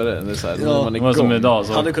dropped. Så är det så här, man är det var som idag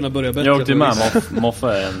så hade kunnat börja bättre. jag åkte med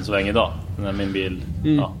Moffe en sväng idag när min bil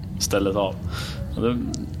ställdes av.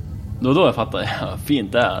 Och då jag fattade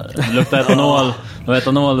fint det är. Det luktade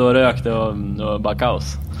etanol, det var rökt, det var bara kaos.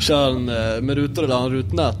 Kör han med rutor eller han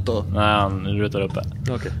rutnät då? Nej, han rutar uppe.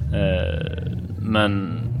 Okej.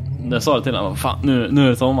 Men jag sa det till honom, fan nu är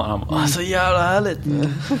det sommar. Han bara, så jävla härligt.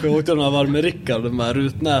 Jag åkte den här varv med Rickard, de här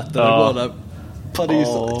rutnäten och går där Paris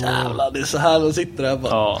och jävlar, det är så här och sitter där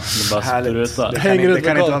bara. Ja, det bara sprutar. Det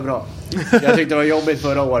kan inte vara bra. Jag tyckte det var jobbigt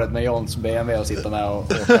förra året med Johns BMW att sitta med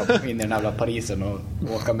och åka in i den här jävla Parisen och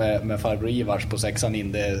åka med farbror Ivars på 6an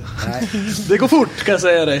in. Det går fort, kan jag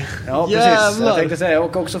säga dig. Ja, precis. Jag tänkte säga, jag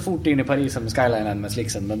åker också fort in i Parisen med Skylinen med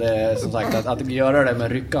slicksen. Men det är som sagt att göra det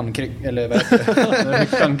med ryckan kryck, eller vad heter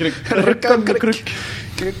det?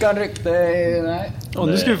 Kryckan ryck, det är... Nej. Och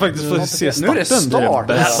nu ska vi faktiskt få se starten. Nu är det start.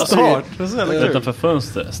 Det är start. Det är så jävla kul. Utanför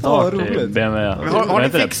fönster. Start i BMW. Har ni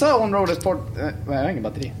fixat on-road sport? Jag har ingen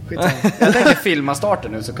batteri. Jag tänkte filma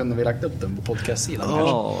starten nu så kunde vi lagt upp den på podcast-sidan.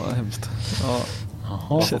 Ja, hemskt.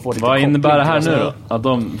 Vad innebär det här nu då? Att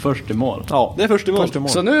de först i mål? Ja, det är först i mål.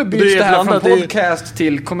 Så nu byts det här från podcast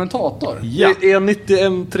till kommentator. Ja. E90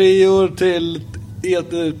 M3 till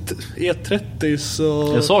E30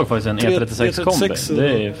 så... Jag såg faktiskt en E36 kombi.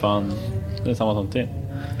 Det är fan... Det är samma som till.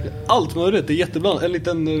 Allt möjligt, det är jättebra. En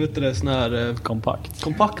liten, sån här...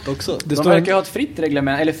 Kompakt också. De verkar ha ett fritt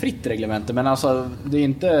reglement, men alltså det är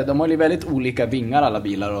inte, de har ju väldigt olika vingar alla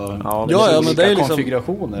bilar och men det är liksom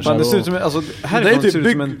konfigurationer. Men det ser ut som, alltså, här det är typ ser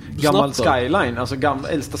ut som en gammal Skyline, alltså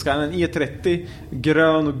äldsta Skyline E30,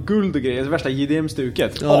 grön och guld och grejer, det värsta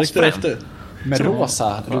JDM-stuket. Ja, riktigt efter. Med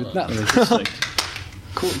rosa rutnät.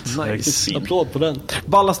 Coolt. Nice. Applåd på den.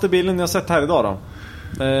 Ballaste bilen jag sett här idag då?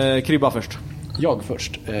 Kribba först. Jag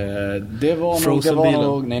först. Det var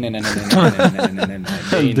nog nej. Det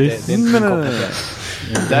är inte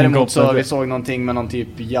däremot så vi såg någonting med någon typ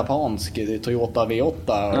japansk Toyota V8.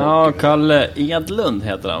 Ja, Kalle Edlund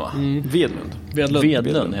heter han va?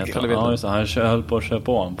 Vedlund heter han. Ja, just det. Han höll på att köra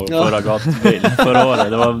på honom på förra gatubil förra året.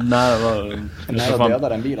 Det var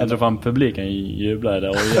jag tror fan publiken jublade där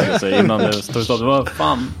och sig innan det stod stopp. Det var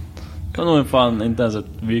fan. Det var nog fan inte ens ett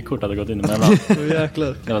vykort hade gått in emellan.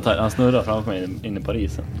 Jäklar. Han snurrade framför mig in i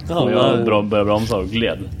Parisen. Och jag började bromsa och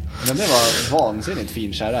gled. Men det var vansinnigt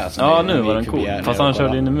fin kärra. Ja, nu var den cool. Fast han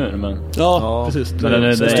körde in i muren. Men... Ja, precis. Men det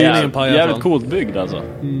är jävligt coolt byggd alltså.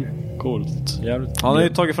 Coolt. Jävligt. Han har ju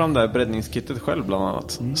tagit fram det här breddningskittet själv bland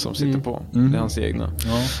annat som sitter på. Det är hans egna.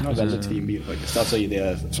 Ja, en väldigt fin bil faktiskt. Alltså i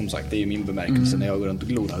det, som sagt, det är ju min bemärkelse när jag går runt och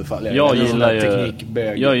glor i alla fall.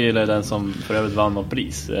 Jag gillar den som för övrigt vann något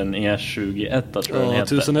pris. En E21 tror jag den heter.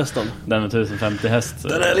 1000 hästar. Den med 1050 häst.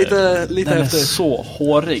 Den är lite den efter. är så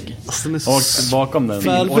hårig. Alltså, den är jag åkte bakom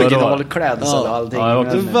den. Originalklädsel och allting. Ja,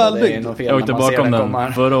 jag åkte bakom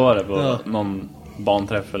den förra året på någon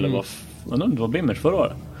banträff eller vad blir det förra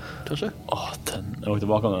året? Kanske? Jag åkte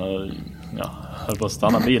bakom den och höll på att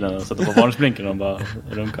stanna bilen och sätta på varningsblinkern och bara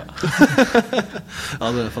runka.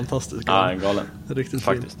 Ja, det är fantastiskt. Ja, galen. Riktigt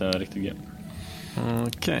faktiskt, det är riktigt grym.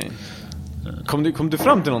 Okej. Kom du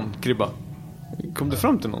fram till någon, Kribba? Kom du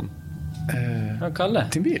fram till någon? Kalle.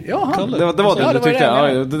 Till bil? Ja, Kalle. Det var den du tyckte? Ja,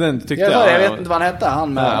 den tyckte jag vet inte vad han hette.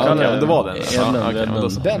 Han med Kalle, det var den.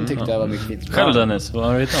 Den tyckte jag var mycket fint. Själv Dennis, vad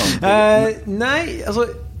har du hittat? Nej, alltså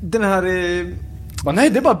den här... Nej,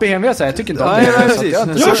 det är bara BMW så jag tycker inte om det. Nej, precis.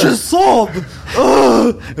 Jag kör Saab!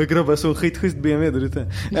 Jag grabbar, så skitschysst BMW där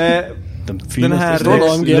ute. Den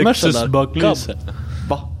här Lexus baklyset.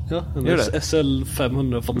 Va? Ja, en SL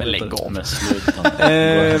 500 men lägg av.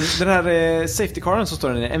 Den här safety caren så står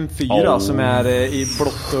den i M4 som är i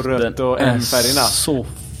blått och rött och M-färgerna. Så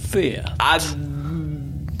fet.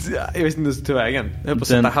 Jag vet inte hur till vägen. Jag höll på att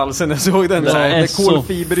sätta halsen när jag såg den. Med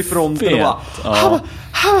kolfiber i fronten och bara...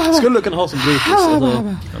 Skulle du kunna ha som Brutus?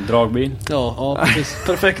 En dragbil. Ja, precis.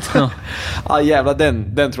 Perfekt. Jävlar,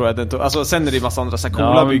 den tror jag den tog. Alltså sen är det ju massa andra så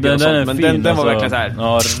coola byggen och sånt. Men fin, den var verkligen så här.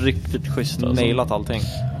 Ja, riktigt schysst alltså. Nailat allting.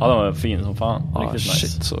 Ja, den var fin som fan. Riktigt shit,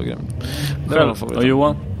 nice. Så grym. Själv, och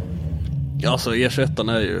Johan? Ja, så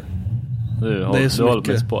E21 är ju... Du håller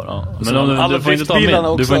på ett spår, ja. Men om du får inte ta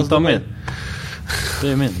min. Du får inte ta min.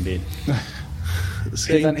 Det är min bil.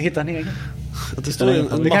 Hitta en egen.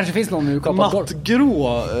 Det kanske finns någon nu kapat golv.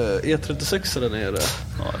 Mattgrå E36 där nere.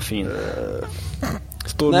 Ja, fin.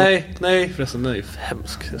 Nej, förresten nej,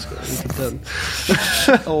 hemsk. Jag ska inte den.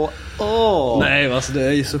 Nej, alltså det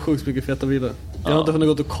är ju så sjukt mycket feta bilar. Jag har inte hunnit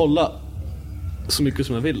gått och kolla så mycket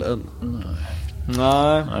som jag vill än.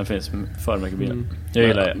 Nej, det finns för mycket bilar. Jag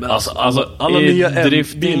gillar men alltså alla nya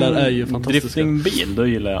bilar är ju fantastiska. Driftingbil, då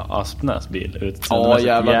gillar jag Aspnäs bil.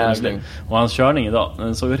 Jävla. Och hans körning idag,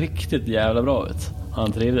 den såg riktigt jävla bra ut.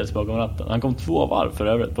 Han trivdes bakom ratten. Han kom 2 varv för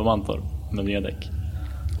övrigt på Mantorp med nya däck.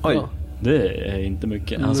 Oj. Det är inte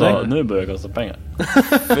mycket. Han sa, nu börjar det kosta pengar.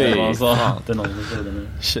 Han sa, det är någon som säger det nu.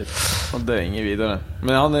 Shit, det är inget vidare.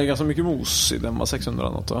 Men han är ganska mycket mos i den var 600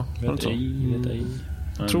 något va? Vet ej.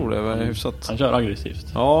 Jag tror det var hyfsat. Han kör aggressivt.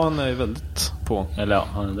 Ja, han är väldigt på. Eller ja,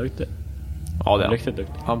 han är duktig. Ja, det är riktigt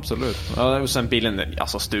duktig. Absolut. Ja, och sen bilen,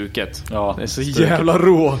 alltså stuket. Ja, det är så jävla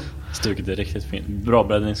rå. Stuket är riktigt fint. Bra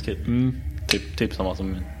breddningskit. Typ samma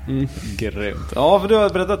som min. Grymt. Ja, för du har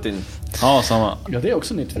breddat din. Ja, samma. Ja, det är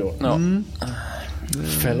också nytt för år. Ja.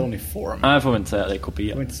 Feloniform. Nej, får vi inte säga. Det är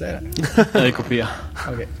kopia. Får vi inte säga det? Det är kopia.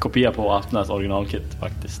 Okay. Kopia på Aspnäs originalkit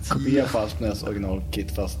faktiskt. Kopia på Aspnäs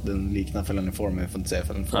originalkit fast den liknar Feloniform. Jag får inte säga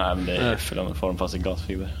Feloniform. Nej, men det är Feloniform fast i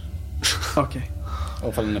glasfiber. Okej.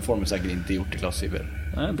 Och Feloniform är säkert inte gjort i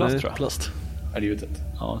glasfiber. Nej, plast tror jag. Plast. Är det gjutet?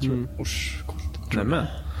 Ja, tror jag. Coolt. Nämen.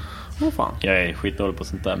 Fan. Jag är skitdålig på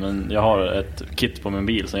sånt där, men jag har ett kit på min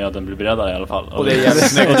bil som gör att den blir breddare i alla fall. Och det är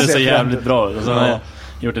jävligt snyggt. Och det ser jävligt bra ut. Och sen har jag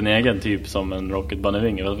gjort en egen typ som en Rocket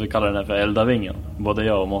Bunny-vinge. Vad vi kallar den här för Elda-vingen. Både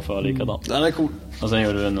jag och Moffa var likadant. Den är cool. Och sen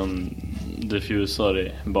gjorde vi någon diffusor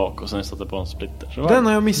i bak och sen satte på en splitter. Så den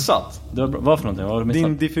har jag missat. Det var bra. Vad för någonting? Vad har du missat?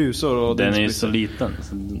 Din diffusor och den din är ju så liten.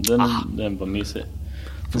 Så den är bara mysig.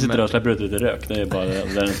 Den sitter och släpper ut lite rök. Det är bara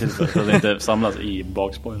den är till för att det inte samlas i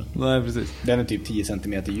bakspoilen. Nej, precis. Den är typ 10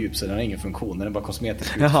 cm djup så den har ingen funktion. Den är bara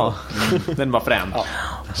kosmetisk. Jaha. Den är bara frän. Ja.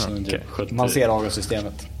 Okay. Man ser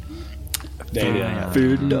avgassystemet. Det är det den gör.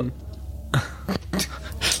 Fyrden.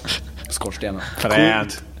 Skorstenen.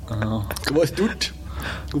 Fränt. Det var stort.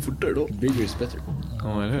 Gå fortare då. Bigger is better.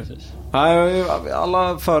 Ja, eller hur? Nej,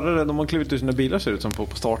 alla förare, de har klivit ur sina bilar ser ut som på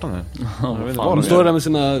starten här. De står där med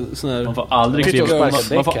sina såna här... Man får aldrig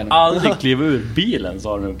kliva ur bilen,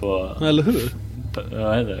 sa de på... Eller hur?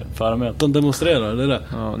 Vad heter det? Förarmöten. De demonstrerar, det där.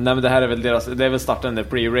 Ja, nej, men det här är väl deras... Det är väl startande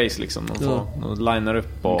pre-race liksom. De linar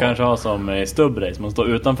upp och... Man kanske har som i stubbrace. Man står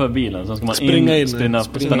utanför bilen, sen ska man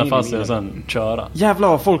springa fast sig och sen köra. Jävlar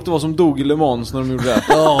vad folk det var som dog i Le Mans när de gjorde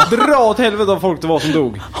det. Dra åt helvete vad folk det var som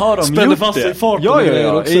dog. Har de spände gjort fast det? I farten. Ja.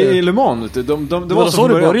 I Le Mans. Det var så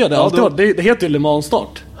det började. Det heter ju Le Mans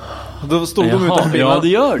start. Då stod de utanför bilarna. Ja, det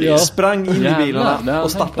gör det. Sprang in i bilarna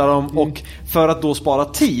och startade dem. Och för att då spara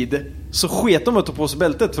tid så sket de att ta på sig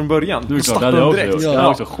bältet från början. Du startade dem direkt. Jag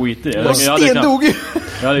också skit i. De stendog ju.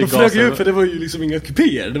 De flög ju upp för det var ju liksom inga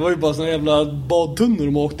kupéer. Det var ju bara såna jävla badtunnor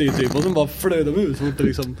de åkte i typ. Och sen bara flög de ut. Så det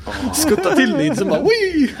liksom skutta till lite. Sen bara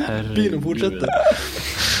bilen fortsätter.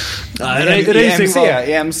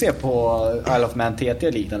 I MC på Isle of Man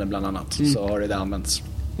TT liknande bland annat. Så har det använts.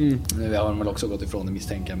 Nu har de väl också gått ifrån det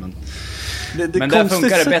misstänka, men där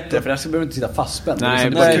funkar det bättre för där ska behöver inte sitta fastspänd. Nej,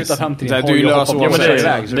 det bara kuta fram till din hoj och hoppa på sig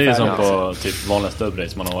iväg. Det är som på typ vanliga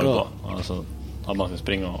stubbrace man har varit på. Alltså att man ska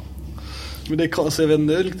springa och... Men det är konstigt, jag vet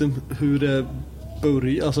inte liksom hur det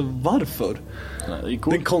börjar, alltså varför? Nej,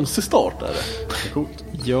 det är en konstig start där. Det är coolt.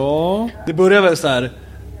 Ja. Det börjar väl så här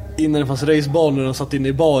innan det fanns racebanor och satt inne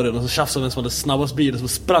i baren och så tjafsade den som hade snabbast bil och så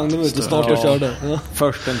sprang de ut och startade och körde.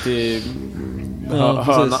 Först en till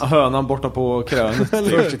Hönan borta på krönet.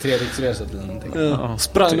 Först i 3-riksreset eller någonting. Ja.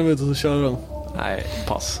 Sprang de ut och så körde de. Nej,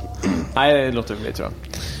 pass. Nej, det låter väl tror jag.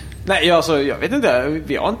 Nej, alltså, jag vet inte.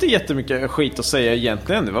 Vi har inte jättemycket skit att säga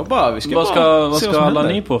egentligen. Det var bara, vi ska vad ska alla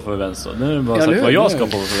ni på för events då? Nu är det bara sagt vad jag ska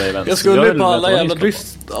på för events. Jag skulle på alla jävla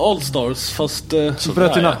Drift All-Stars, fast... Så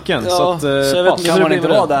bröt i nacken. Ja, så att, så jag vet inte, kan man inte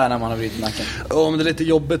vara där när man har brutit nacken? Ja, men det är lite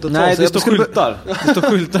jobbigt att ta. Nej, det står skyltar. Det står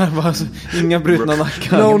skyltar bara, inga brutna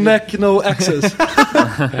nackar. No neck, no access.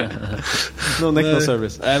 No neck, no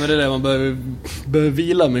service. Nej, men det är det, man behöver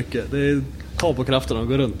vila mycket. Det är ta på krafterna och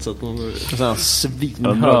gå runt så att man... Sån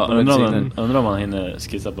svinhög. Undrar om man hinner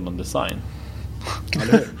skissa på någon design.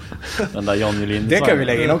 Den där John Julin. Det kan vi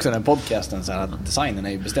lägga in också i den podcasten, så här, att designen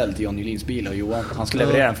är ju beställd till John Julins bil och Johan. Han ska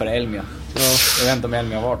leverera den för Elmia. Jag vet inte om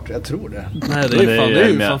Elmia har varit. Jag tror det. Nej, det är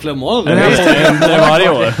ju fan flera månader. Inte varje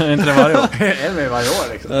år. Elmia varje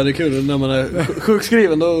år liksom. Ja, det är kul när man är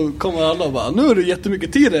sjukskriven. Då kommer alla och bara, nu är det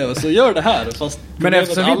jättemycket tid över, så gör det här. Fast men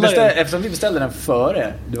eftersom vi beställde den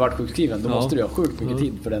före du var sjukskriven, då måste du ha sjukt mycket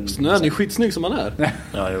tid för den. Nu är ni skitsnygg som man är.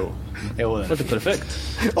 Ja, jo. Det är perfekt.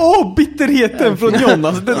 Bitterheten från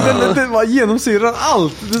Jonas. Den var genomsyrar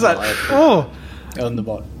allt. Det är så här,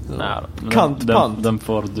 underbar. Kantpant. Den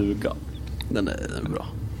får duga. Den är bra.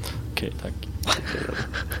 Okej, tack.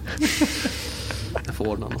 Jag får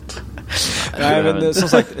ordna något. Nej, men som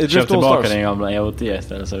sagt, köp tillbaka den gamla EOT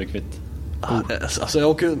istället så är det kvitt.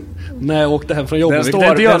 Alltså när jag åkte hem från jobbet,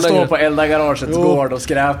 den står på Elda-garagets gård och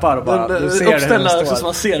skräpar och bara uppställda så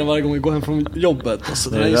man ser den varje gång vi går hem från jobbet. Alltså,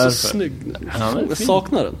 den är ju så snygg. Jag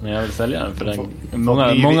saknar den. Men jag vill sälja den för den.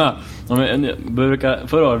 Många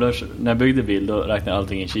förra året när jag byggde bil, då räknade jag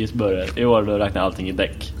allting i cheeseburgare. I år då räknar jag allting i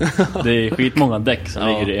däck. Det är skitmånga däck som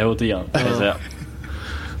ligger i EOT-an, kan jag säga.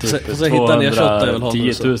 Typ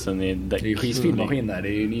 210 000 i däck. Det är ju skitfilmaskin där. Det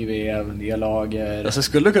är ju ny VM, nya lager. Alltså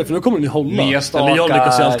skulle kunna, för nu kommer den ju hålla. Nya stakar, eller jag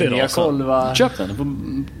lyckas ju alltid nya kolvar. Köp den på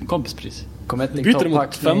kompispris. Byter du mot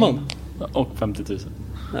 5:an? Och 50 000.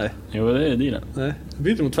 Nej. Jo, det är dealen. Nej,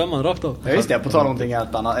 byter du mot 5:an rakt av. Ja, just det, på tal om någonting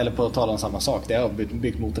helt annat. Eller på tal om samma sak. Det har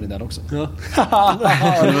byggt motorn i den också. Ja.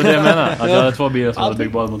 Det var det jag menar. Att jag hade 2 bilar som hade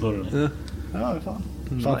byggt båda motorerna. Ja, fan.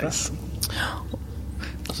 Nice.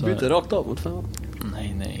 Så byter rakt av mot 5:an.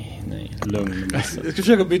 Nej. Lugn. Jag ska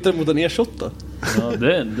försöka byta mot en E28. Ja,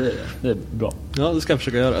 det är bra. Ja, det ska jag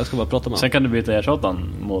försöka göra. Jag ska bara prata med. Sen kan du byta E28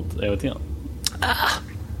 mot EOT.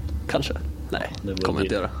 Kanske. Nej, det kommer jag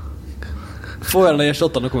inte göra. Får jag den där E28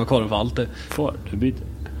 då kommer jag kvar den för alltid. Får du byter.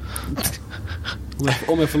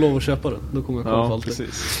 Om jag får lov att köpa den, då kommer jag kvar för alltid.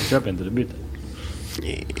 Precis. Köp inte, du byter.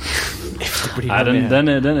 Nej, den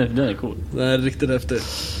är cool. Den är riktigt efter.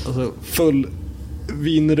 Alltså full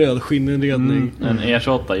vinröd skinninredning. En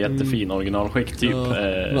E28 jättefin originalskick typ.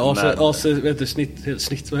 AC vet du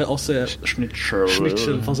snitt vad är AC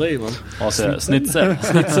schnitzel, vad säger man? AC schnitzel.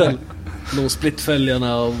 De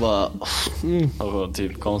splittfälgarna och bara och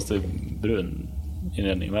typ konstig brun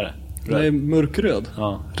inredning, vad är det? Nej, mörkröd.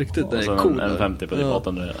 Ja. Riktigt, det är cool. En 50 på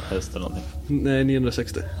 800 häst eller någonting. Nej,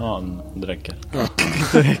 960. Ja, det räcker. Ja.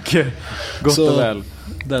 Det räcker. Gott och väl.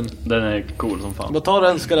 Den är cool som fan. Bara ta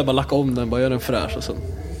den, ska jag bara lacka om den, bara göra den fräsch och sen.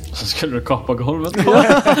 Så skulle du kapa golvet. Det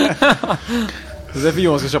är därför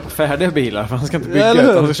Johan ska köpa färdiga bilar, för han ska inte bygga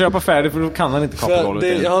utan han ska köpa färdigt, för då kan han inte kapa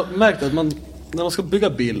golvet. Jag har märkt att när man ska bygga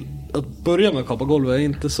bil, att börja med att kapa golvet är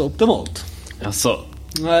inte så optimalt. Jaså?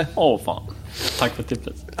 Nej. Fan. Tack för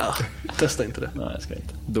tipset. Ja, testa inte det. Nej, jag ska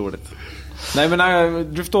inte. Dåligt. Nej,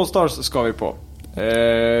 men Drift All Stars ska vi på.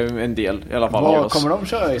 En del i alla fall. Kommer de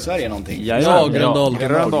köra i Sverige någonting? Ja, Gröndal.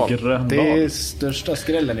 Det är största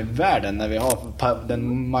skrällen i världen när vi har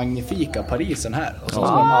den magnifika Parisen här. Och så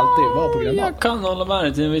ska de alltid vara på Gröndal. Jag kan hålla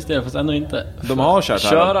med till en viss del, fast ändå inte. De har kört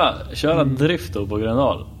här. Köra drift på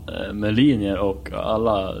Gröndal med linjer och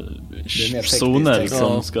alla zoner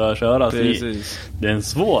som ska köras i. Det är en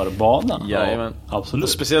svår bana. Jajamän. Absolut. Och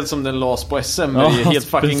speciellt som den las på SM, men det är helt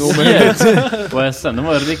fucking omöjligt. På SM, den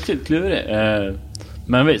var riktigt klurig.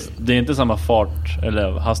 Men visst, det är inte samma fart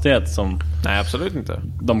eller hastighet som... Nej, absolut inte.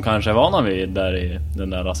 De kanske är vana vid där i den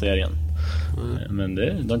där serien. Men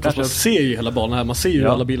de kanske... Man ser ju hela banan här. Man ser ju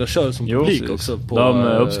alla bilar kör som publik också. På, de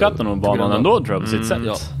uppskattar nog banan ändå, tror jag, på sitt sätt.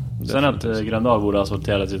 Ja. Sen att Gröndal borde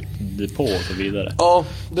asfaltera sitt depå och så vidare. Ja,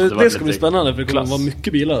 det ska bli spännande, för det kommer vara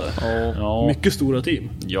mycket bilar där. Ja. Mycket stora team.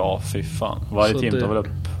 Ja, fy fan. Varje team tar väl upp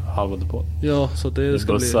halva depå. Ja, så det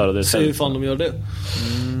ska bussar, bli... Se hur fan de gör det.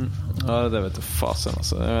 Ja, det vet jag fasen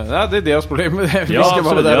alltså. Ja, det är deras problem. Vi ja, ska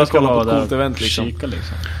vara där och kolla på ett coolt där event liksom. Kika,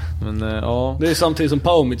 liksom. Men ja. Det är samtidigt som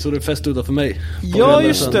Powermeet, så det är fest utanför mig. Ja,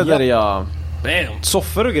 just det där, ja. Bam.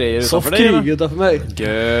 Soffor och grejer utanför dig. Soffkrig utanför mig.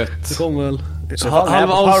 Gött. Det kommer väl Så ifall ni är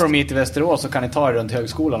på Power Meet i Västerås så kan ni ta er runt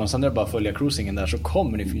högskolan och sen är det bara att följa cruisingen där, så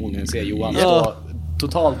kommer ni förmodligen se Johan stå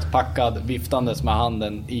totalt packad, viftandes med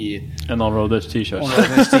handen i en On-Roaders t-shirt. Och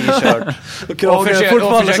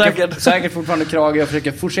säkert fortfarande krage och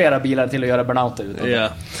försöker forcera bilar till att göra burnouter.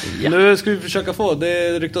 Nu ska vi försöka få,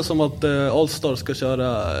 det ryktas som att All-Star ska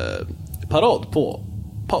köra parad på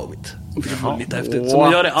Power Meet. Det var lite häftigt. Som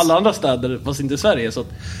de gör i alla andra städer, fast inte i Sverige, så att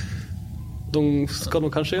de ska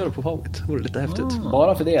nog kanske göra på Power Meet. Det vore lite häftigt.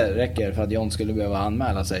 Bara för det räcker för att John skulle behöva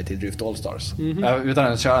anmäla sig till Drift All-Stars. Utan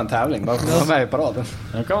att köra en tävling, bara för att vara med i paraden.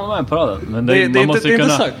 Jag kan vara med i paraden, men man måste ju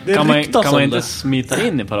kunna... Kan man inte smita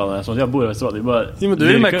in i paraden? Så jag bor i Västerås. Ja, men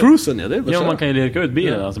du är med cruisen, ja. Det är bara man kan ju lirka ut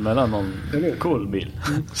bilen alltså, mellan någon cool bil.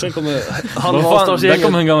 Sen kommer halva All-Stars-gänget. Där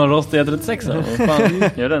kommer en gammal rostig 36. Vad fan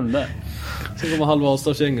gör den där? Sen kommer halva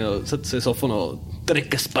All-Stars-gänget och sätter sig i soffan och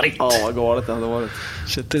dricker sprit. Ja, vad galet det hade varit.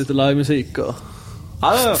 Sätter lite live-musik och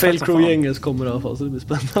Fail Crew-gänget kommer i alla fall, så det blir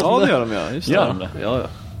spännande. Ja, det gör de, ja. Just gör de det? Ja.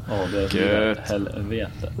 Det är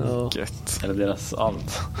helvete. Gött. Eller deras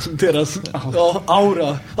allt. Deras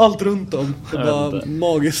aura, allt runt dem. Det är bara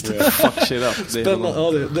magiskt. Fuck shit up.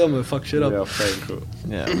 Spännande, det är fuck shit up.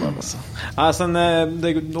 Sen det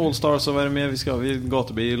är All-Stars, så vad är det mer vi ska? Vi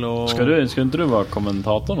gatubil och... Ska inte du vara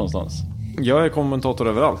kommentator någonstans? Jag är kommentator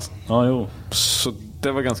överallt. Ja, jo. Så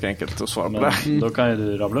det var ganska enkelt att svara på det. Då kan ju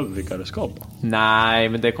du rabbla upp vilka du ska på. Nej,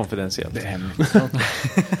 men det är konfidentiellt. Det är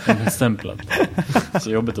hemligt. Stämplat.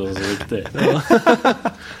 Så jobbigt och så viktigt.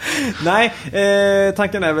 Nej,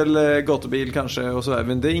 tanken är väl gatubil kanske och sådär.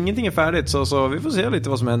 Men ingenting är färdigt, så vi får se lite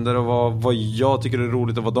vad som händer och vad jag tycker är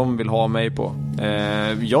roligt och vad de vill ha mig på.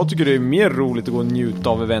 Jag tycker det är mer roligt att gå och njuta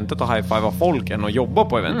av eventet och high-five folk än att jobba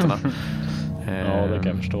på eventerna. Ja, det kan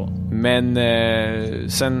jag förstå. Men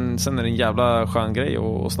sen är det en jävla skön grej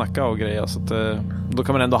att snacka och grejer, så att, då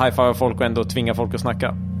kan man ändå high-five folk och ändå tvinga folk att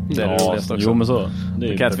snacka. Det är det roligaste också. Jo, men så. Det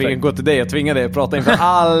är kan jag gå till dig och tvinga dig att prata inför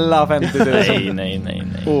alla 50 000. Nej.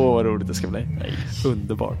 Vad roligt det ska bli. Nej.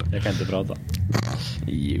 Underbart. Jag kan inte prata.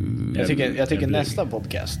 Jag tycker nästa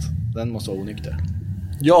podcast, den måste vara onykter.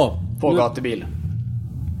 Ja. På gatubil.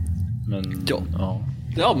 Men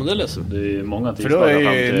ja, men det löser vi. Det är många för då är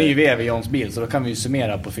ju ny vev i Johns bil, så då kan vi ju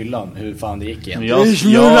summera på fyllan hur fan det gick igen.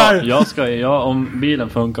 Om bilen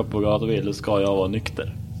funkar på gatubil, då ska jag vara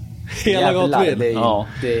nykter. Hela gatubil?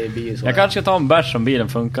 Det blir så. Jag kanske ska ta en bärs om bilen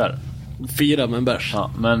funkar. 4 med en bärs.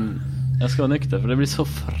 Ja, men jag ska vara nykter, för det blir så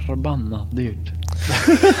förbannat dyrt.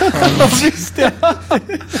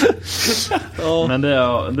 Men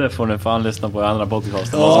det får ni fan lyssna på i andra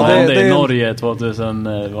podcast. Vad som hände i Norge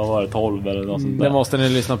 2012 eller något sånt där. Det måste ni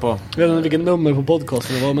lyssna på. Jag vet inte vilket nummer på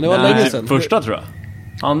podcasten det var, men det var länge sedan. Första tror jag.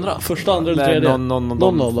 Andra eller tredje. Någon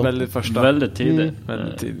av dem. Väldigt första. Väldigt tidigt.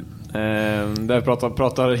 Där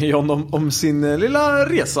pratar John om sin lilla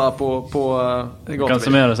resa på jag kan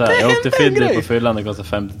summera så här. Jag åkte Fidley på fyllan, det kostar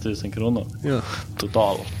 50 000 kronor. Ja.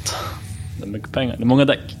 Totalt. Det är mycket pengar. Det är många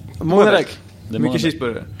däck. Det är mycket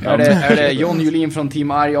cheeseburgare. Är det John Julin från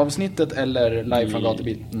Team Arg avsnittet eller live från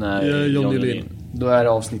gatubil? Nej, John Julin. Då är det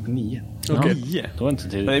avsnitt 9. Okej. 9? Det var inte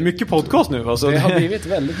tidigt. Det är mycket podcast nu alltså. Det har blivit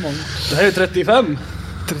väldigt många. Det här är 35.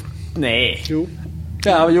 Nej. Jo.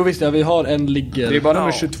 Ja, visst, vi har en ligger. Det är bara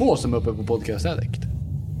nummer 22 som är uppe på podcast addict.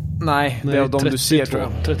 Nej, det är av de du ser, tror jag.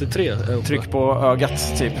 33. Tryck på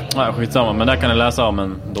ögat, typ. Nej, skitsamma. Men där kan ni läsa om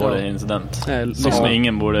en dålig incident. Som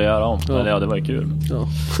ingen borde göra om. Eller det var ju kul. Ja.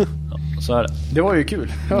 Så är det. Det var ju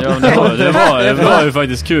kul. Ja, det var ju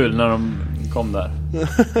faktiskt kul när de kom där. Det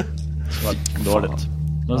var dåligt.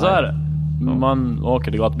 Men så är det. Man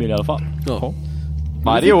åker till gatubil i alla fall. Ja.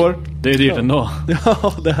 Varje år. Det är dyrt ändå.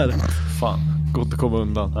 Ja, det här. Fan. Gott att komma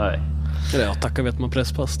undan. Nej. Eller tacka vet man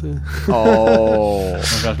presspass. Man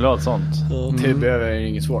kanske vill ha ett sånt. Det behöver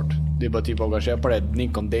inget svårt. Det är bara typ att köpa det ett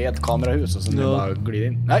Nikon D1 kamerahus och sen det bara glida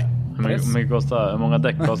in. Nej. Hur många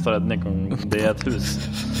däck kostar ett Nikon D1 hus?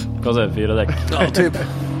 Kostar 4 däck. Ja, typ.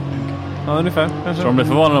 Ja, ungefär. Så de blir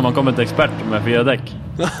förvånade om man kommer till expert med 4 däck.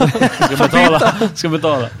 Ska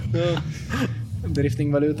betala.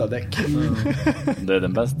 Driftingvaluta däck. Det är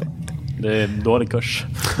den bästa. Det är dålig kurs.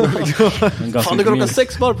 Fan, det går åka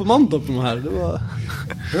 6 bar på Mantorp på de här. Det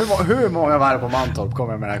var... hur många varv på Mantorp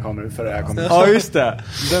kommer med det här kameran för det här kommer? Ja, just det.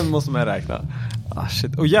 Den måste man räkna.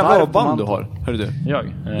 Shit. Och jävlar vad band du har. Hör du? Jag?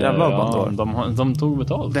 Jävlar vad band du har. De tog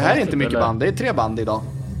betalt. Det här är inte mycket band. Det är 3 band idag.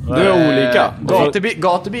 Det är olika.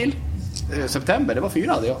 Gatubil. September, det var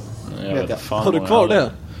 4 hade jag. Vet jag. Har du kvar det?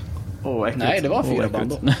 Nej, det var 4 band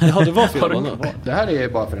då. Ja, det var 4 band då. Det här är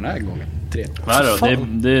bara för den här gången. 3.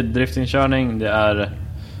 Det är driftingkörning, det är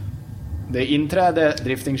Det är inträde,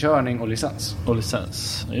 driftingkörning och licens. Och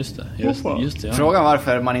licens, just det. Ja. Frågan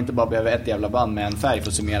varför man inte bara behöver ett jävla band med en färg för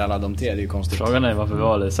att summera alla de 3, det är ju konstigt. Frågan är varför vi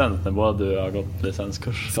har licens när båda du har gått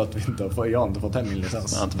licenskurs. För att vi inte har, jag har inte fått hem min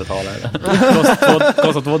licens. Jag har inte betalat det.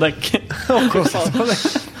 Kostar 2 däck.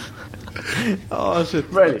 Ja, shit.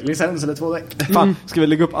 Licens eller 2 däck. Fan, ska vi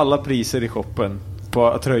lägga upp alla priser i shoppen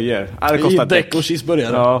på tröjor? Det kostar däck och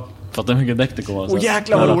cheeseburgare. Ja. Fattar hur mycket däck det kommer.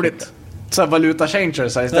 Jäklar vad roligt. Så här valuta changer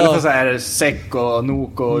så här, istället för så här SEK och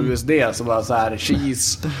NOK och USD så bara så här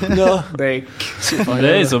cheese, däck.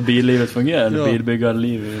 Det är så billivet fungerar,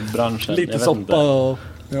 bilbyggarliv i branschen. Lite soppa och...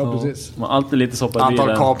 Ja, precis. Man har alltid lite soppa i bilen.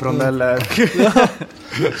 Antal kaprondeller.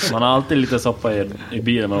 Man har alltid lite soppa i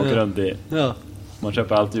bilen man åker runt i. Ja. Man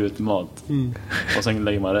köper alltid ut mat. Och sen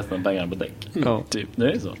lägger man resten av pengarna på däck. Ja. Typ,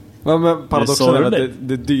 det är så. Men paradoxen är att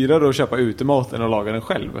det är dyrare att köpa utemat än att laga den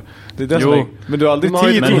själv. Det är det som är, men du har aldrig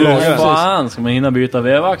tid att laga. Men fan ska man hinna byta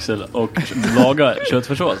vevaxel och laga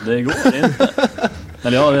köttfärssås? Det går inte.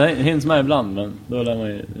 Eller ja, det hinns med ibland, men då lär man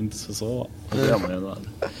ju inte så sova. Det gör man ju ändå aldrig.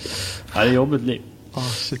 Det är jobbigt liv.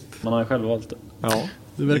 Shit. Man har ju själv valt det. Ja.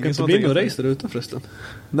 Det verkar inte bli någon race där ute förresten.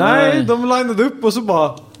 Nej, de linade upp och så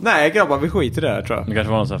bara... Nej grabbar, vi skiter i det här tror jag. Det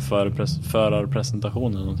kanske var någon sån här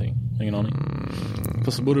förarpresentation eller någonting. Ingen aning.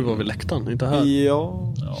 Fast så borde det vara vid läktaren, inte här.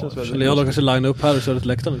 Ja. Eller jag kanske linade upp här och körde till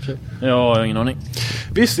läktaren i och för sig. Ja, jag har ingen aning.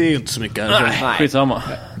 Vi ser ju inte så mycket här. Nej. Skitsamma.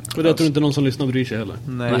 Och jag tror inte någon som lyssnar bryr sig heller.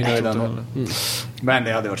 Nej. Men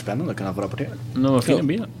det hade varit spännande att kunna få rapportera. Det var fina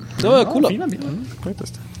bilar. Det var coola. Fina bilar.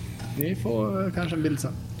 Faktiskt. Vi får kanske en bild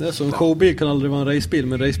sen. Det är så, en showbil kan aldrig vara en racebil,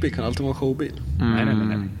 men en racebil kan alltid vara en showbil.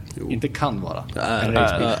 Nej. Inte kan vara.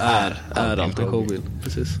 Är alltid en showbil.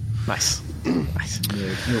 Precis. Nice.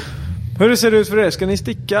 Hur ser det ut för er? Ska ni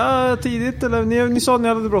sticka tidigt? Eller ni sa att ni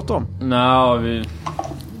hade bråttom? Nej,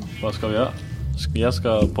 vad ska vi göra? Jag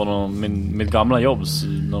ska på mitt gamla jobbs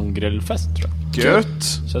någon grillfest tror jag. Gött!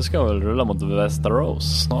 Så jag ska väl rulla mot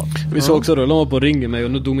Västerås snart. Vi såg också rulla på ringen mig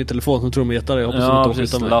och nu dog min telefon, så tror de jättar det. Jag hoppas ja, inte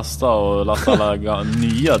precis. Lasta alla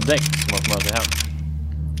nya däck som man får med sig hem.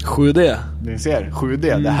 7D. Ni ser,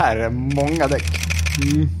 7D. Det här är många däck.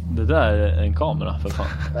 Det där är en kamera för fan.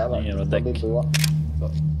 Ingen jävla däck.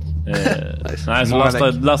 Nej,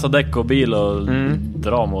 så lasta däck och bil och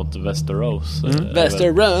dra mot Västerås.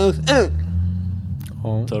 Västerås.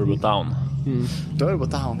 Turbo Town. Turbo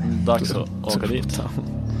Town. Dags att åka dit.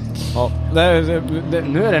 Ja,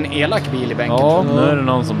 nu är det en elak bil i bänken. Ja, nu är det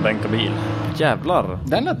någon som bänkar bil. Jävlar.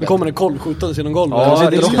 Det kommer en koll skjutandes genom golvet. Ja,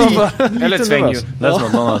 eller ett svänghjul. Det är som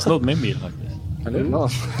att någon har slått min bil faktiskt.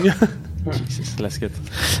 Läskigt.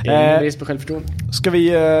 Brist på självförtroende. Ska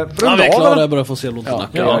vi runda av? Ja, jag börjar få se långt i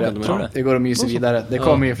nacken. Det går att mysa vidare. Det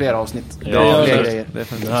kommer ju flera avsnitt. Ja,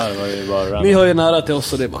 det här var ju bara... Ni har ju nära till oss,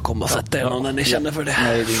 så det är bara komma och sätta er någon när ni känner för det.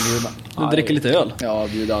 Nej, det är inbjudna. Du dricker lite öl? Ja,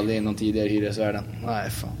 bjuda aldrig in någon tidigare hyresvärden. Nej,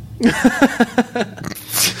 fan.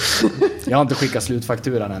 Jag har inte skickat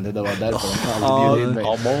slutfakturan än. Det var därför de aldrig bjudit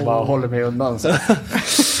in mig. Bara håller mig undan.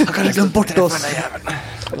 Jag kan glömma bort oss.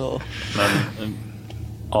 Men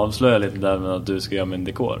avslöja lite där med att du ska göra min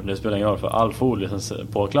dekor. Det spelar ingen roll, för all folie som är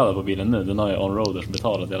påkladdad på bilen nu, den har ju on-roaders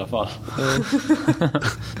betalat i alla fall.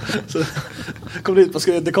 Så kom dit, vad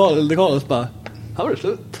ska jag dekal och bara... Här var det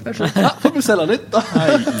slut. Ja, får beställa nytt då.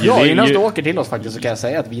 Ja, innan du åker till oss faktiskt så kan jag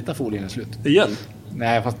säga att vita folien är slut. Igen?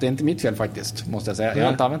 Nej, fast det är inte mitt fel faktiskt, måste jag säga. Jag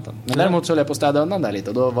har inte använt den. Men däremot så höll jag på att städa undan där lite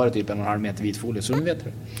och då var det typ 1,5 meter vit folie, så nu vet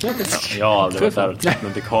du. Jag har aldrig varit där och tryckt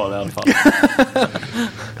någon dekal i alla fall.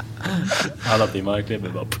 Alla timmar klipper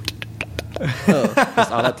bara...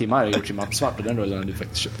 Fast alla timmar har gjort i mattsvart och den rullen du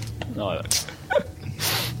faktiskt köpt. Ja, jag vet.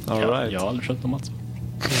 All right. Jag har aldrig köpt en mattsvart.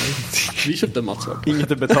 Vi köpte en mattsvart.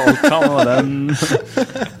 Inget är betalt. Kan vara den.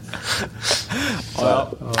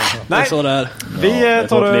 Nej, så där. Vi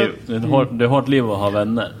tar det är hårt liv att ha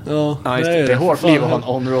vänner. Ja, det är hårt liv att ha en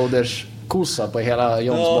on-roaders kossa på hela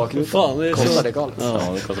Johns bakruta. Fan, det är kostar det galet.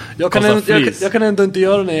 Jag kan ändå inte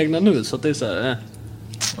göra den egna nu, så att det är så här.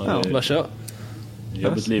 Bara kör.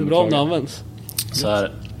 Jobbigt liv. Bra om det används. Så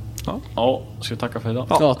här. Ja, ska vi tacka för idag.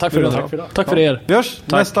 Ja, tack för idag. Tack för er. Vi hörs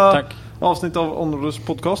nästa avsnitt av On-Roaders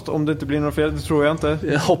podcast, om det inte blir några fler, det tror jag inte.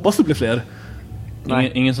 Jag hoppas det blir fler.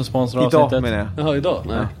 Ingen som sponsrar idag, avsnittet. Menar jag. Jaha, idag?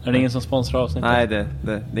 Nej. Är det ingen som sponsrar avsnittet? Nej, det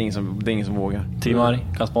är ingen som vågar. Team Arg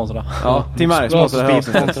kan sponsra. Ja, Team Arg sponsrar det här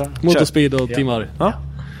avsnittet. Motorspeed och Team Arg. Ja,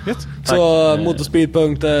 gött. Så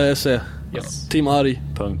motorspeed.se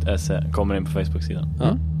teamari.se kommer in på Facebook-sidan.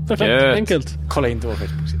 Ja, perfekt, enkelt. Kolla inte vår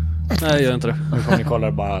Facebook-sida. Nej, gör inte det. Nu kommer ni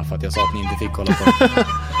kolla bara för att jag sa att ni inte fick kolla på det.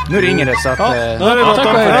 Nu ringer det så att... Nu är det bra.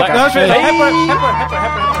 Tack. Hej.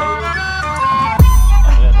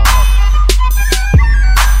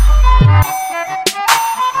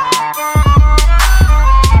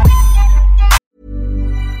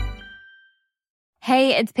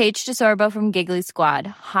 it's Paige DeSorbo from Giggly Squad.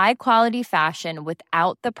 High quality fashion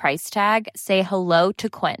without the price tag. Say hello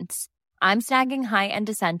to Quince. I'm snagging high-end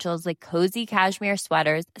essentials like cozy cashmere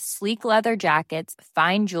sweaters, sleek leather jackets,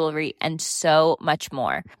 fine jewelry, and so much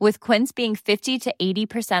more. With Quince being 50 to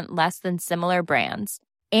 80% less than similar brands.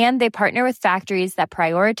 And they partner with factories that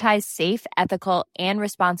prioritize safe, ethical, and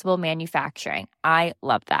responsible manufacturing. I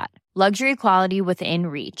love that. Luxury quality within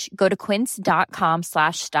reach. Go to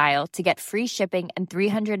quince.com/style to get free shipping and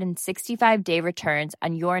 365-day returns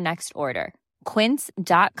on your next order.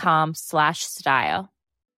 Quince.com/style.